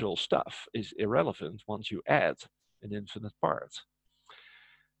initial stuff is irrelevant once you add an infinite part.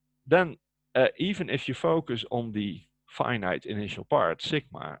 Then even if you focus on the finite initial part,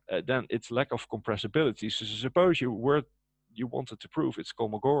 sigma, then its lack of compressibility. So suppose you wanted to prove it's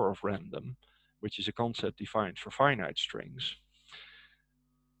Kolmogorov random, which is a concept defined for finite strings.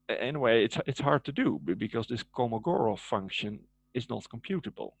 Anyway, it's hard to do because this Kolmogorov function is not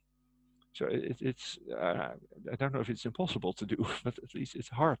computable. So it's I don't know if it's impossible to do, but at least it's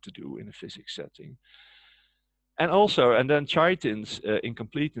hard to do in a physics setting. And also, and then Chaitin's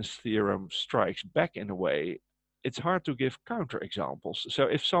incompleteness theorem strikes back in a way. It's hard to give counterexamples. So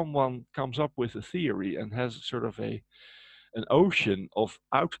if someone comes up with a theory and has sort of an ocean of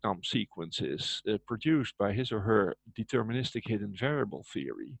outcome sequences produced by his or her deterministic hidden variable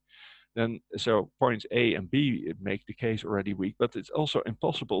theory, then so points A and B make the case already weak, but it's also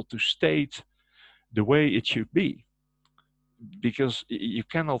impossible to state the way it should be, because you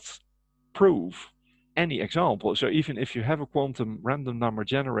cannot prove any example. So even if you have a quantum random number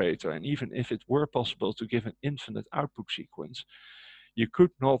generator, and even if it were possible to give an infinite output sequence, you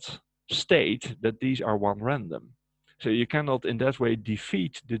could not state that these are one random. So you cannot in that way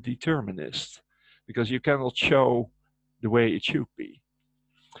defeat the determinist, because you cannot show the way it should be.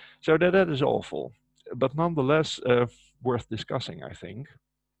 So that is awful, but nonetheless worth discussing, I think.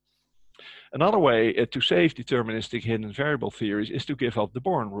 Another way to save deterministic hidden variable theories is to give up the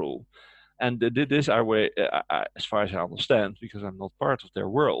Born rule. And this, as far as I understand, because I'm not part of their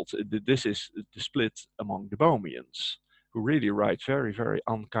world, this is the split among the Bohmians, who really write very, very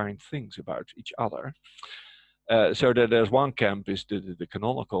unkind things about each other. So that there's one camp is the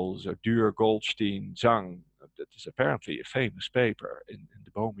canonical, so Dürr, Goldstein, Zhang. That is apparently a famous paper in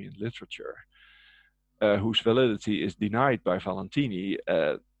the Bohmian literature, whose validity is denied by Valentini.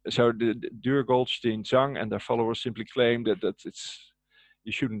 So the Dürr, Goldstein, Zhang and their followers simply claim that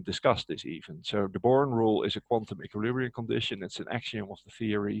you shouldn't discuss this even. So the Born rule is a quantum equilibrium condition. It's an axiom of the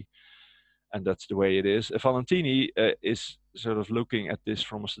theory, and that's the way it is. Valentini is sort of looking at this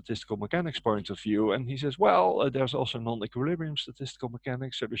from a statistical mechanics point of view, and he says, well, there's also non-equilibrium statistical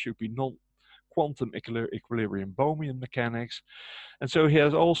mechanics, so there should be non-quantum equilibrium Bohmian mechanics. And so he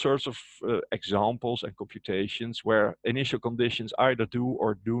has all sorts of examples and computations where initial conditions either do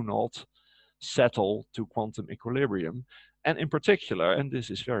or do not settle to quantum equilibrium. And in particular, and this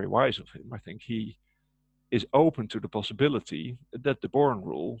is very wise of him, I think he is open to the possibility that the Born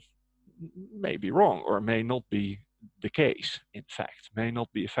rule may be wrong or may not be the case, in fact, may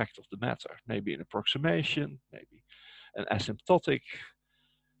not be a fact of the matter, maybe an approximation, maybe an asymptotic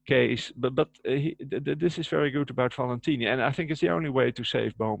case, but this is very good about Valentini, and I think it's the only way to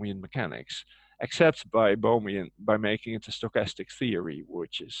save Bohmian mechanics, except by making it a stochastic theory,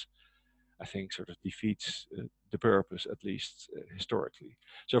 which is, I think, sort of defeats the purpose, at least historically.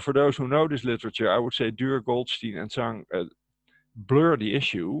 So for those who know this literature, I would say Dürr, Goldstein, and Zhang blur the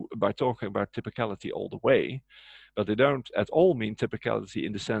issue by talking about typicality all the way, but they don't at all mean typicality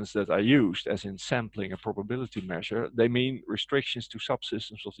in the sense that I used, as in sampling a probability measure. They mean restrictions to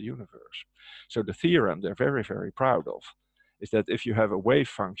subsystems of the universe. So the theorem they're very, very proud of is that if you have a wave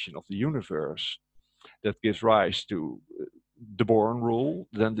function of the universe that gives rise to the Born rule,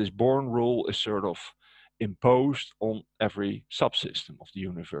 then this Born rule is sort of imposed on every subsystem of the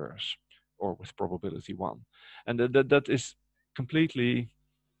universe, or with probability 1. And that is completely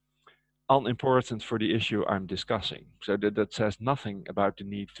unimportant for the issue I'm discussing. So that says nothing about the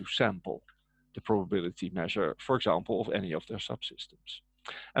need to sample the probability measure, for example, of any of their subsystems.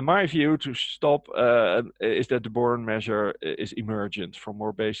 And my view to stop is that the Born measure is emergent from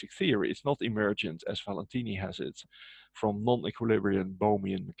more basic theory. It's not emergent, as Valentini has it, from non-equilibrium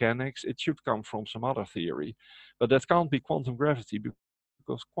Bohmian mechanics. It should come from some other theory. But that can't be quantum gravity,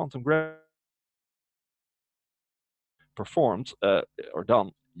 because quantum gravity performed or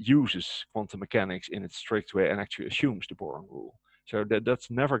done uses quantum mechanics in its strict way and actually assumes the Born rule. So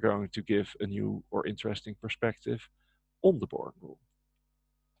that's never going to give a new or interesting perspective on the Born rule.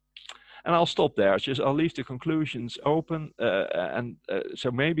 And I'll stop there. I'll leave the conclusions open,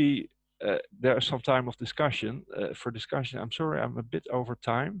 so maybe there is some time of discussion for discussion. I'm sorry, I'm a bit over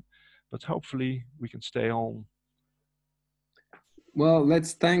time, but hopefully we can stay on. Well,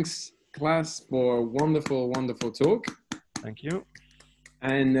 thanks Klaas for a wonderful, wonderful talk. Thank you.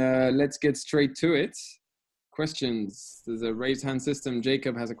 And let's get straight to it. Questions. There's a raised hand system.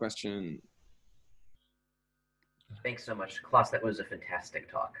 Jacob has a question. Thanks so much, Klaas. That was a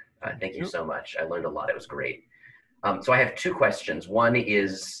fantastic talk. Thank you so much. I learned a lot. It was great. So I have two questions. One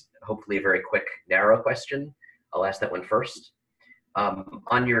is hopefully a very quick, narrow question. I'll ask that one first.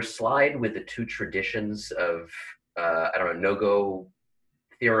 On your slide with the two traditions of, I don't know, no-go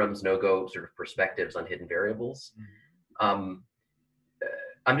theorems, no-go sort of perspectives on hidden variables,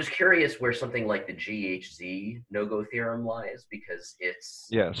 I'm just curious where something like the GHZ no-go theorem lies, because it's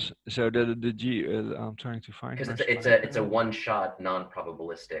yes. So the G I'm trying to find, because it's a one-shot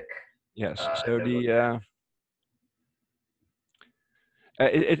non-probabilistic. Yes. So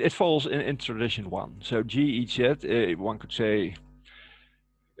it falls in tradition 1. So GHZ, one could say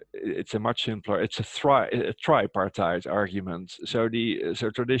it's a much simpler. It's a tripartite argument. So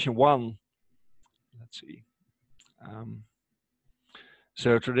tradition 1. Let's see.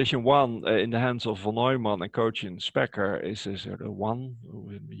 So tradition one, in the hands of von Neumann and Cochin Specker, is a sort of one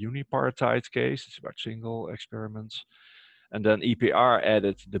unipartite case. It's about single experiments. And then EPR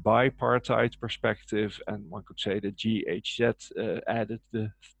added the bipartite perspective, and one could say that GHZ added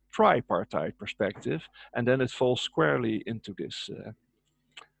the tripartite perspective, and then it falls squarely into this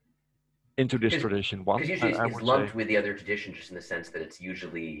tradition one. Because usually it's lumped with the other tradition, just in the sense that it's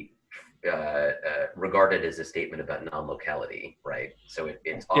usually regarded as a statement about non-locality, right? So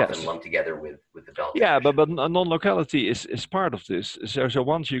it's often lumped together with the Bell tradition. Yeah, but non-locality is part of this. So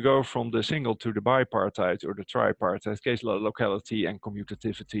once you go from the single to the bipartite or the tripartite case, locality and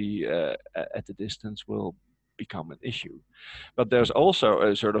commutativity at the distance will become an issue. But there's also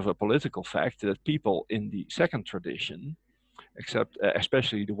a sort of a political fact that people in the second tradition, except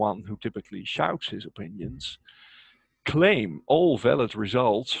especially the one who typically shouts his opinions, claim all valid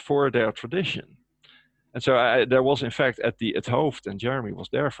results for their tradition. And so there was, in fact, at the Het Hoofd, and Jeremy was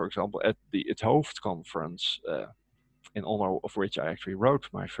there, for example, at the Het Hoofd conference, in honor of which I actually wrote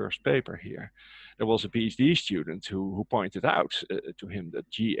my first paper here, there was a PhD student who pointed out to him that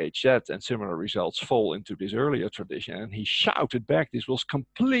GHZ and similar results fall into this earlier tradition, and he shouted back this was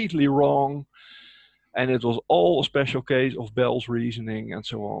completely wrong, and it was all a special case of Bell's reasoning and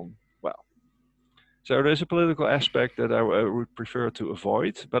so on. Well, so there's a political aspect that I would prefer to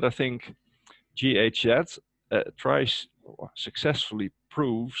avoid, but I think GHZ tries or successfully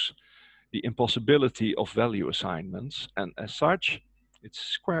proves the impossibility of value assignments, and as such, it's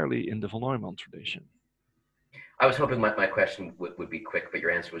squarely in the von Neumann tradition. I was hoping my question would be quick, but your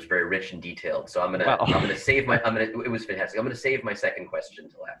answer was very rich and detailed. So I'm gonna save my it was fantastic. I'm gonna save my second question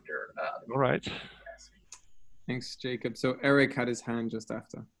till after. All right. Thanks, Jacob. So Eric had his hand just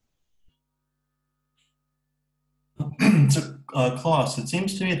after. So, Klaas, it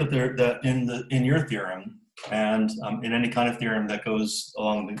seems to me that in your theorem and in any kind of theorem that goes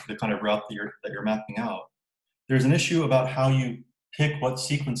along the kind of route that you're mapping out, there's an issue about how you pick what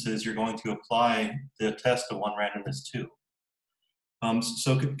sequences you're going to apply the test of one randomness to.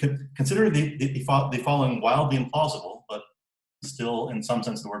 So consider the following wildly implausible, but still in some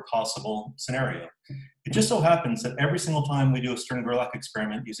sense the word possible scenario. It just so happens that every single time we do a Stern-Gerlach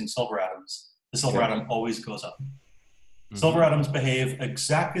experiment using silver atoms, the silver atom always goes up. Mm-hmm. Silver atoms behave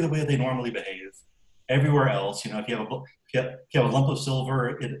exactly the way they normally behave everywhere else. You know, if you have a lump of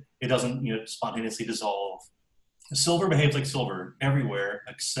silver, it doesn't spontaneously dissolve. Silver behaves like silver everywhere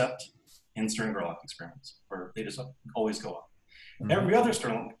except in Stern-Gerlach experiments, where they just always go up. Mm-hmm.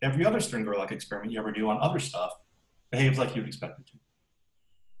 Every other Stern-Gerlach experiment you ever do on other stuff behaves like you'd expect it to.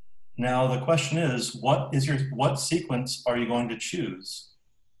 Now the question is, what sequence are you going to choose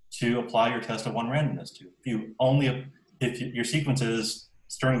to apply your test of one randomness to? If your sequence is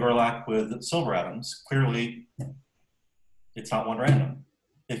Stern-Gerlach with silver atoms, clearly it's not one random.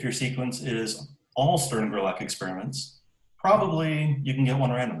 If your sequence is all Stern-Gerlach experiments, probably you can get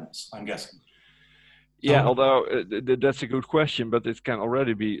one randomness, I'm guessing. Yeah, although that's a good question, but it can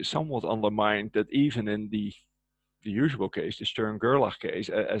already be somewhat undermined that even in the usual case, the Stern-Gerlach case,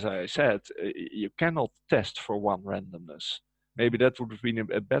 as I said, you cannot test for one randomness. Maybe that would have been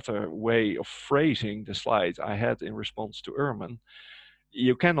a better way of phrasing the slide I had in response to Erman.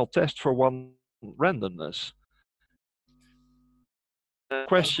 You cannot test for one randomness. The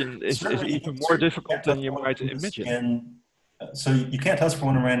question is even more difficult than you might imagine. So you can't test for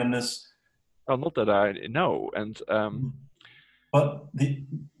one randomness. Well, not that I know. And but the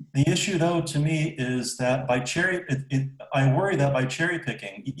issue, though, to me, is that I worry that by cherry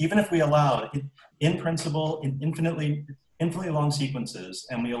picking, even if we allowed, in principle, in infinitely long sequences,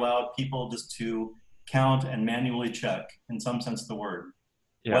 and we allowed people just to count and manually check, in some sense of the word,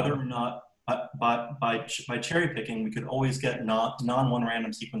 whether or not by cherry picking, we could always get non-one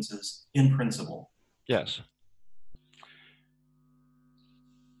random sequences in principle. Yes.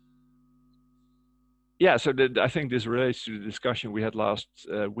 Yeah, so I think this relates to the discussion we had last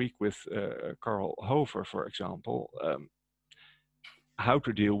week with Carl Hofer, for example, how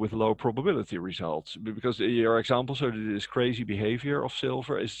to deal with low probability results. Because your example, so this crazy behavior of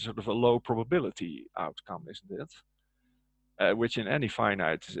silver is sort of a low probability outcome, isn't it? Which in any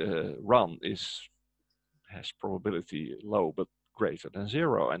finite run has probability low but greater than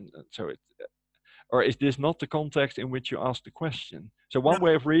zero, and so it. Or is this not the context in which you ask the question? So one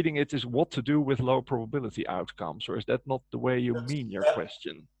way of reading it is what to do with low probability outcomes, or is that not the way you mean your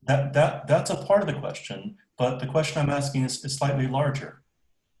question? That's a part of the question, but the question I'm asking is slightly larger,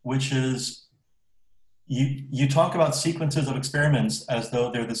 which is you talk about sequences of experiments as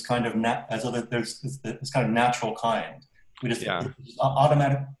though they're this kind of there's this kind of natural kind. We just, Yeah. it's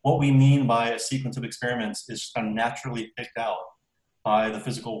automatic. What we mean by a sequence of experiments is kind of naturally picked out by the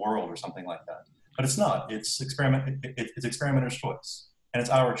physical world or something like that. But it's not. It's it's experimenter's choice, and it's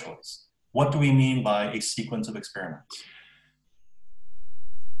our choice. What do we mean by a sequence of experiments?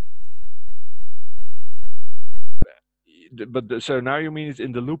 So now you mean it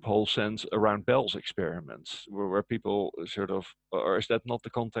in the loophole sense around Bell's experiments, where people sort of, or is that not the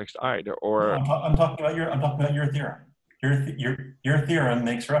context either? Or No, I'm talking about your theorem. Your theorem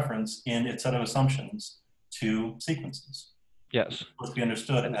makes reference in its set of assumptions to sequences. yes, Must be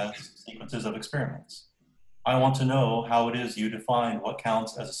understood as sequences of experiments. I want to know how it is you define what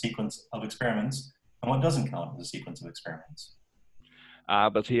counts as a sequence of experiments and what doesn't count as a sequence of experiments.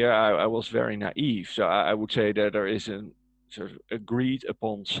 but here I was very naive. So I would say that there is a sort of agreed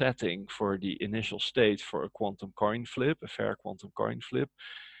upon setting for the initial state for a quantum coin flip, a fair quantum coin flip.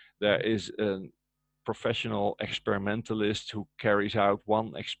 There is a professional experimentalist who carries out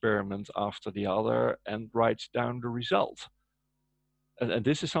one experiment after the other and writes down the result. And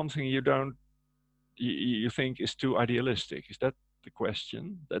this is something you think is too idealistic. Is that the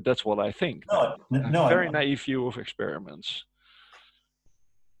question? That's what I think. No, Very naive view of experiments.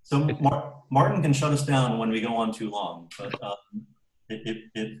 So Martin can shut us down when we go on too long, but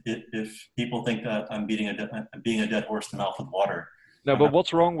if people think that I'm being a dead horse to mouth with water. No, but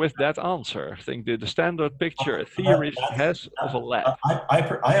what's wrong with that answer? I think the standard picture a theorist has of a lab.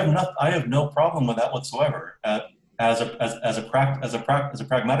 I have no problem with that whatsoever. As a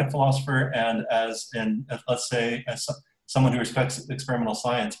pragmatic philosopher and let's say as someone who respects experimental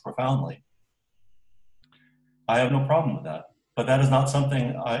science profoundly, I have no problem with that. But that is not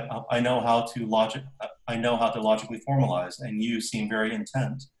something I know how to logically formalize. And you seem very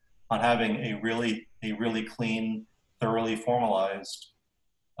intent on having a really clean, thoroughly formalized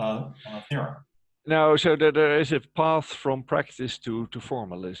theorem. No, so there is a path from practice to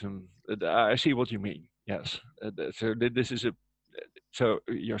formalism. I see what you mean. Yes. So this is so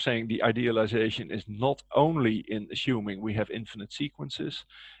you're saying the idealization is not only in assuming we have infinite sequences,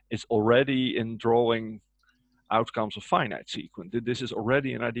 it's already in drawing outcomes of finite sequence. This is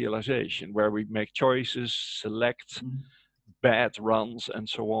already an idealization where we make choices, select bad runs and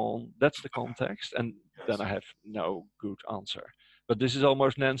so on. That's the context. And then I have no good answer. But this is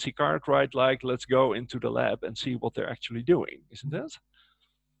almost Nancy Cartwright, like, let's go into the lab and see what they're actually doing, isn't it?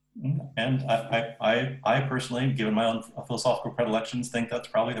 And I personally, given my own philosophical predilections, think that's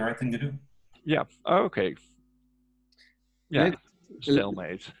probably the right thing to do. Yeah, okay. Yeah,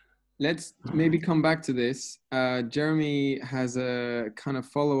 stalemate. Let's maybe come back to this. Jeremy has a kind of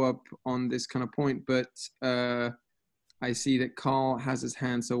follow-up on this kind of point, but I see that Carl has his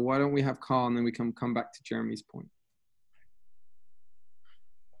hand. So why don't we have Carl and then we can come back to Jeremy's point.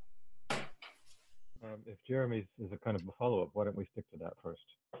 If Jeremy's is a kind of a follow-up, why don't we stick to that first?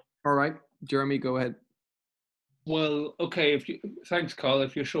 All right, Jeremy, go ahead. Well, okay, thanks, Carl,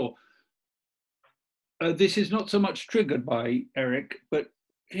 if you're sure. This is not so much triggered by Eric, but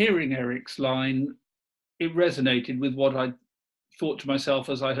hearing Eric's line, it resonated with what I thought to myself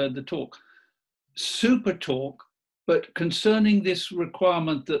as I heard the talk. Super talk, but concerning this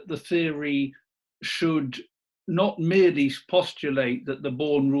requirement that the theory should not merely postulate that the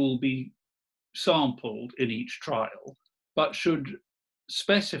Born rule be sampled in each trial, but should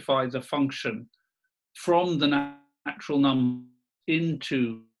specify the function from the natural number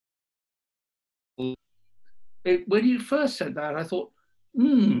into. When you first said that, I thought,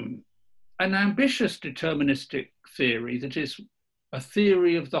 an ambitious deterministic theory, that is a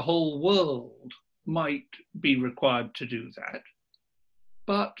theory of the whole world, might be required to do that.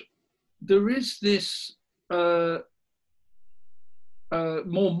 But there is this more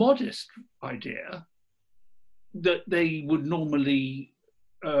modest idea that they would normally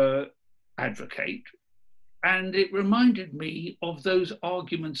advocate. And it reminded me of those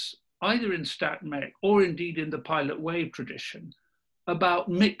arguments either in StatMech or indeed in the pilot wave tradition about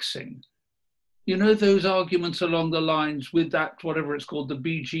mixing. You know, those arguments along the lines with that, whatever it's called, the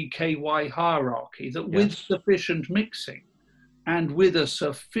BGKY hierarchy, that with sufficient mixing and with a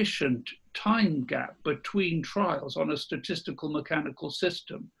sufficient time gap between trials on a statistical mechanical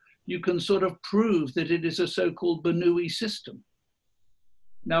system, you can sort of prove that it is a so-called Bernoulli system.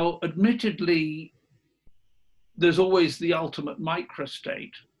 Now, admittedly, there's always the ultimate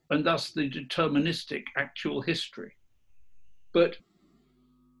microstate, and thus the deterministic actual history. But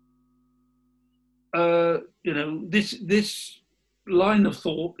you know, this line of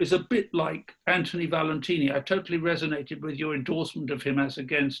thought is a bit like Anthony Valentini. I totally resonated with your endorsement of him as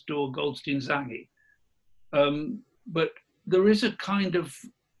against Dor Goldstein-Zangi. But there is a kind of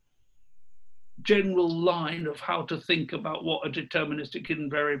general line of how to think about what a deterministic hidden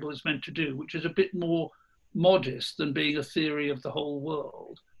variable is meant to do, which is a bit more modest than being a theory of the whole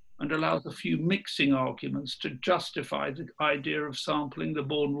world, and allows a few mixing arguments to justify the idea of sampling the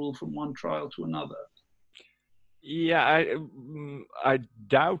Born rule from one trial to another. Yeah, I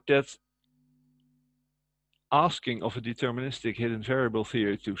doubt that asking of a deterministic hidden variable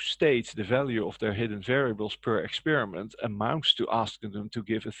theory to state the value of their hidden variables per experiment amounts to asking them to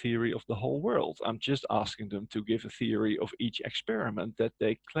give a theory of the whole world. I'm just asking them to give a theory of each experiment that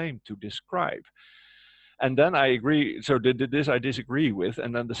they claim to describe. And then I agree, so this I disagree with.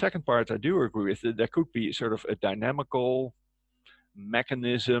 And then the second part I do agree with, that there could be sort of a dynamical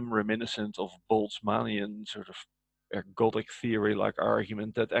mechanism reminiscent of Boltzmannian sort of ergodic theory-like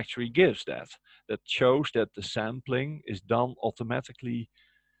argument that actually gives that shows that the sampling is done automatically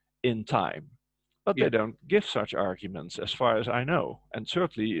in time. But Yeah. they don't give such arguments as far as I know. And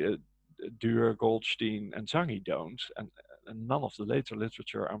certainly Dürr, Goldstein, and Zangi don't, and none of the later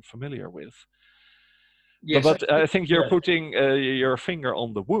literature I'm familiar with. Yes, But I think you're yeah. putting your finger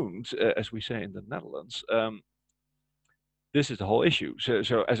on the wound, as we say in the Netherlands. This is the whole issue.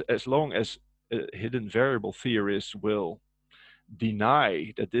 So as long as hidden variable theorists will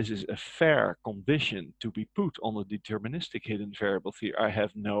deny that this is a fair condition to be put on a deterministic hidden variable theory, I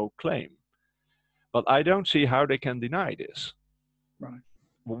have no claim. But I don't see how they can deny this. Right.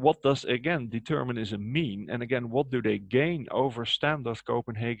 What does, again, determinism mean? And again, what do they gain over standard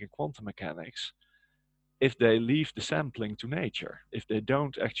Copenhagen quantum mechanics if they leave the sampling to nature, if they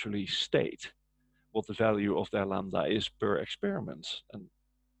don't actually state what the value of their lambda is per experiment? And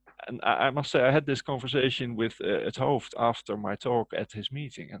I must say, I had this conversation with Het Hoofd after my talk at his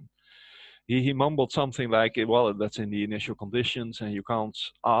meeting, and he mumbled something like, well, that's in the initial conditions, and you can't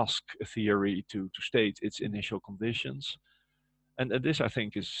ask a theory to state its initial conditions. And this, I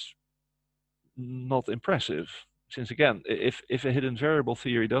think, is not impressive, since again, if a hidden variable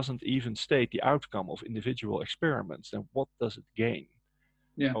theory doesn't even state the outcome of individual experiments, then what does it gain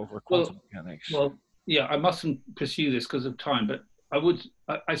over quantum mechanics? Well, yeah, I mustn't pursue this because of time, but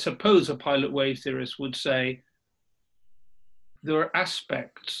I suppose a pilot wave theorist would say there are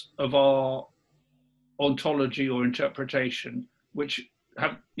aspects of our ontology or interpretation which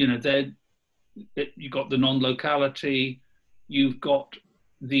have, you've got the non-locality, you've got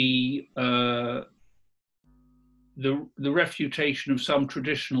the refutation of some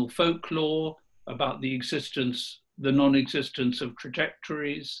traditional folklore about the non-existence of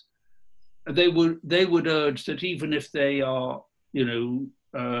trajectories. They would urge that even if they are,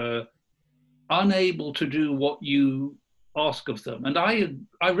 unable to do what you ask of them, and I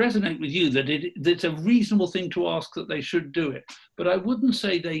resonate with you that it's a reasonable thing to ask that they should do it, but I wouldn't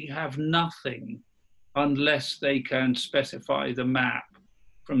say they have nothing unless they can specify the map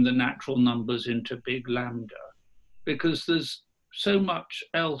from the natural numbers into big lambda, because there's so much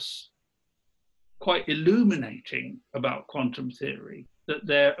else quite illuminating about quantum theory that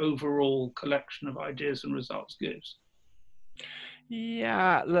their overall collection of ideas and results gives.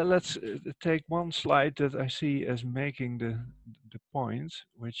 Yeah, let's take one slide that I see as making the point,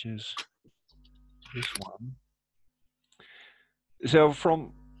 which is this one. So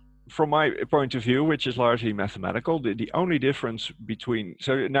from my point of view, which is largely mathematical, the only difference between,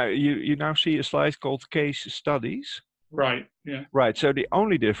 so now you now see a slide called case studies. Right, yeah. Right, so the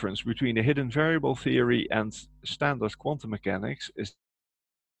only difference between the hidden variable theory and standard quantum mechanics is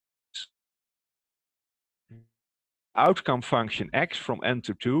outcome function x from n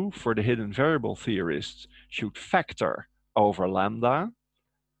to 2 for the hidden variable theorists should factor over lambda,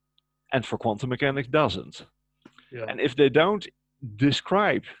 and for quantum mechanics doesn't. Yeah. And if they don't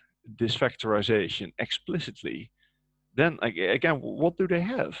describe this factorization explicitly, then again, what do they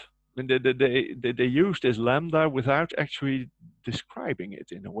have? I mean, they use this lambda without actually describing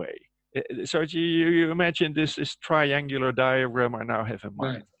it in a way. So you imagine this triangular diagram I now have in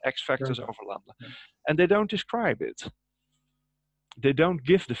mind, right. X factors over lambda. Yeah. And they don't describe it. They don't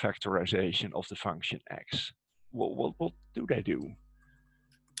give the factorization of the function x. What do they do?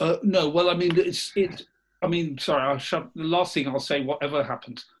 No, well, I mean, sorry, the last thing I'll say, whatever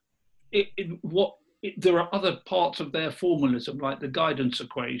happens, there are other parts of their formalism, like the guidance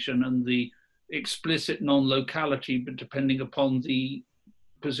equation and the explicit non-locality, but depending upon the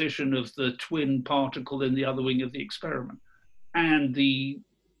position of the twin particle in the other wing of the experiment, and the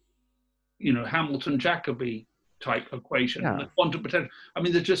Hamilton-Jacobi type equation, yeah. The quantum potential. I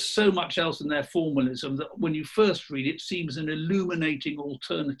mean, there's just so much else in their formalism that when you first read it, seems an illuminating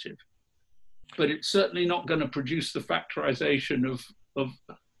alternative, but it's certainly not going to produce the factorization of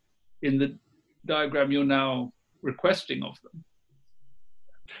in the diagram you're now requesting of them.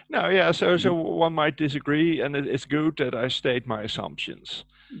 No, yeah, so one might disagree, and it's good that I state my assumptions.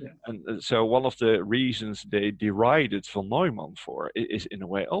 Yeah. And so one of the reasons they derided von Neumann for is in a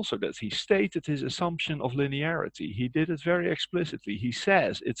way also that he stated his assumption of linearity. He did it very explicitly. He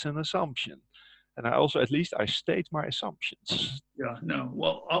says it's an assumption. And I also, at least I state my assumptions. Yeah, no,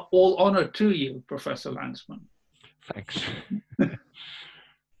 well, all honor to you, Professor Landsman. Thanks.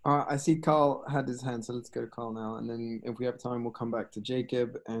 I see Carl had his hand, so let's go to Carl now. And then if we have time, we'll come back to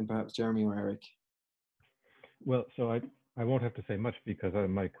Jacob and perhaps Jeremy or Eric. Well, so I won't have to say much because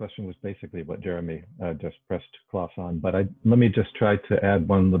my question was basically what Jeremy just pressed Klaas on. But let me just try to add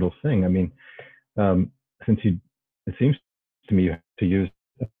one little thing. I mean, since it seems to me you have to use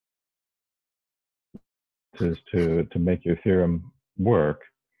to make your theorem work,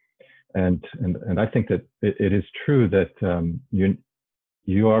 and I think that it is true that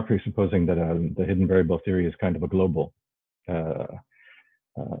you are presupposing that the hidden variable theory is kind of a global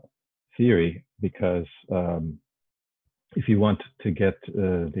theory, because if you want to get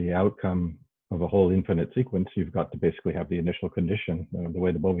the outcome of a whole infinite sequence, you've got to basically have the initial condition. The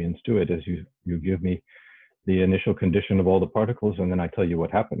way the Bohmians do it is you give me the initial condition of all the particles, and then I tell you what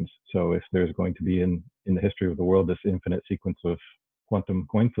happens. So if there's going to be in the history of the world this infinite sequence of quantum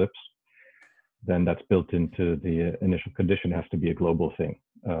coin flips, then that's built into the initial condition. It has to be a global thing.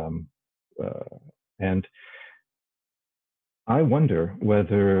 And I wonder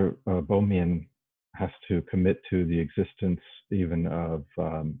whether Bohmian has to commit to the existence even of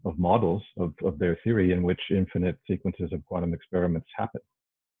models of their theory in which infinite sequences of quantum experiments happen.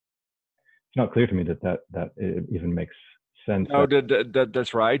 It's not clear to me that it even makes sense. No,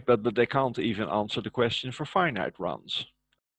 that's right, but they can't even answer the question for finite runs.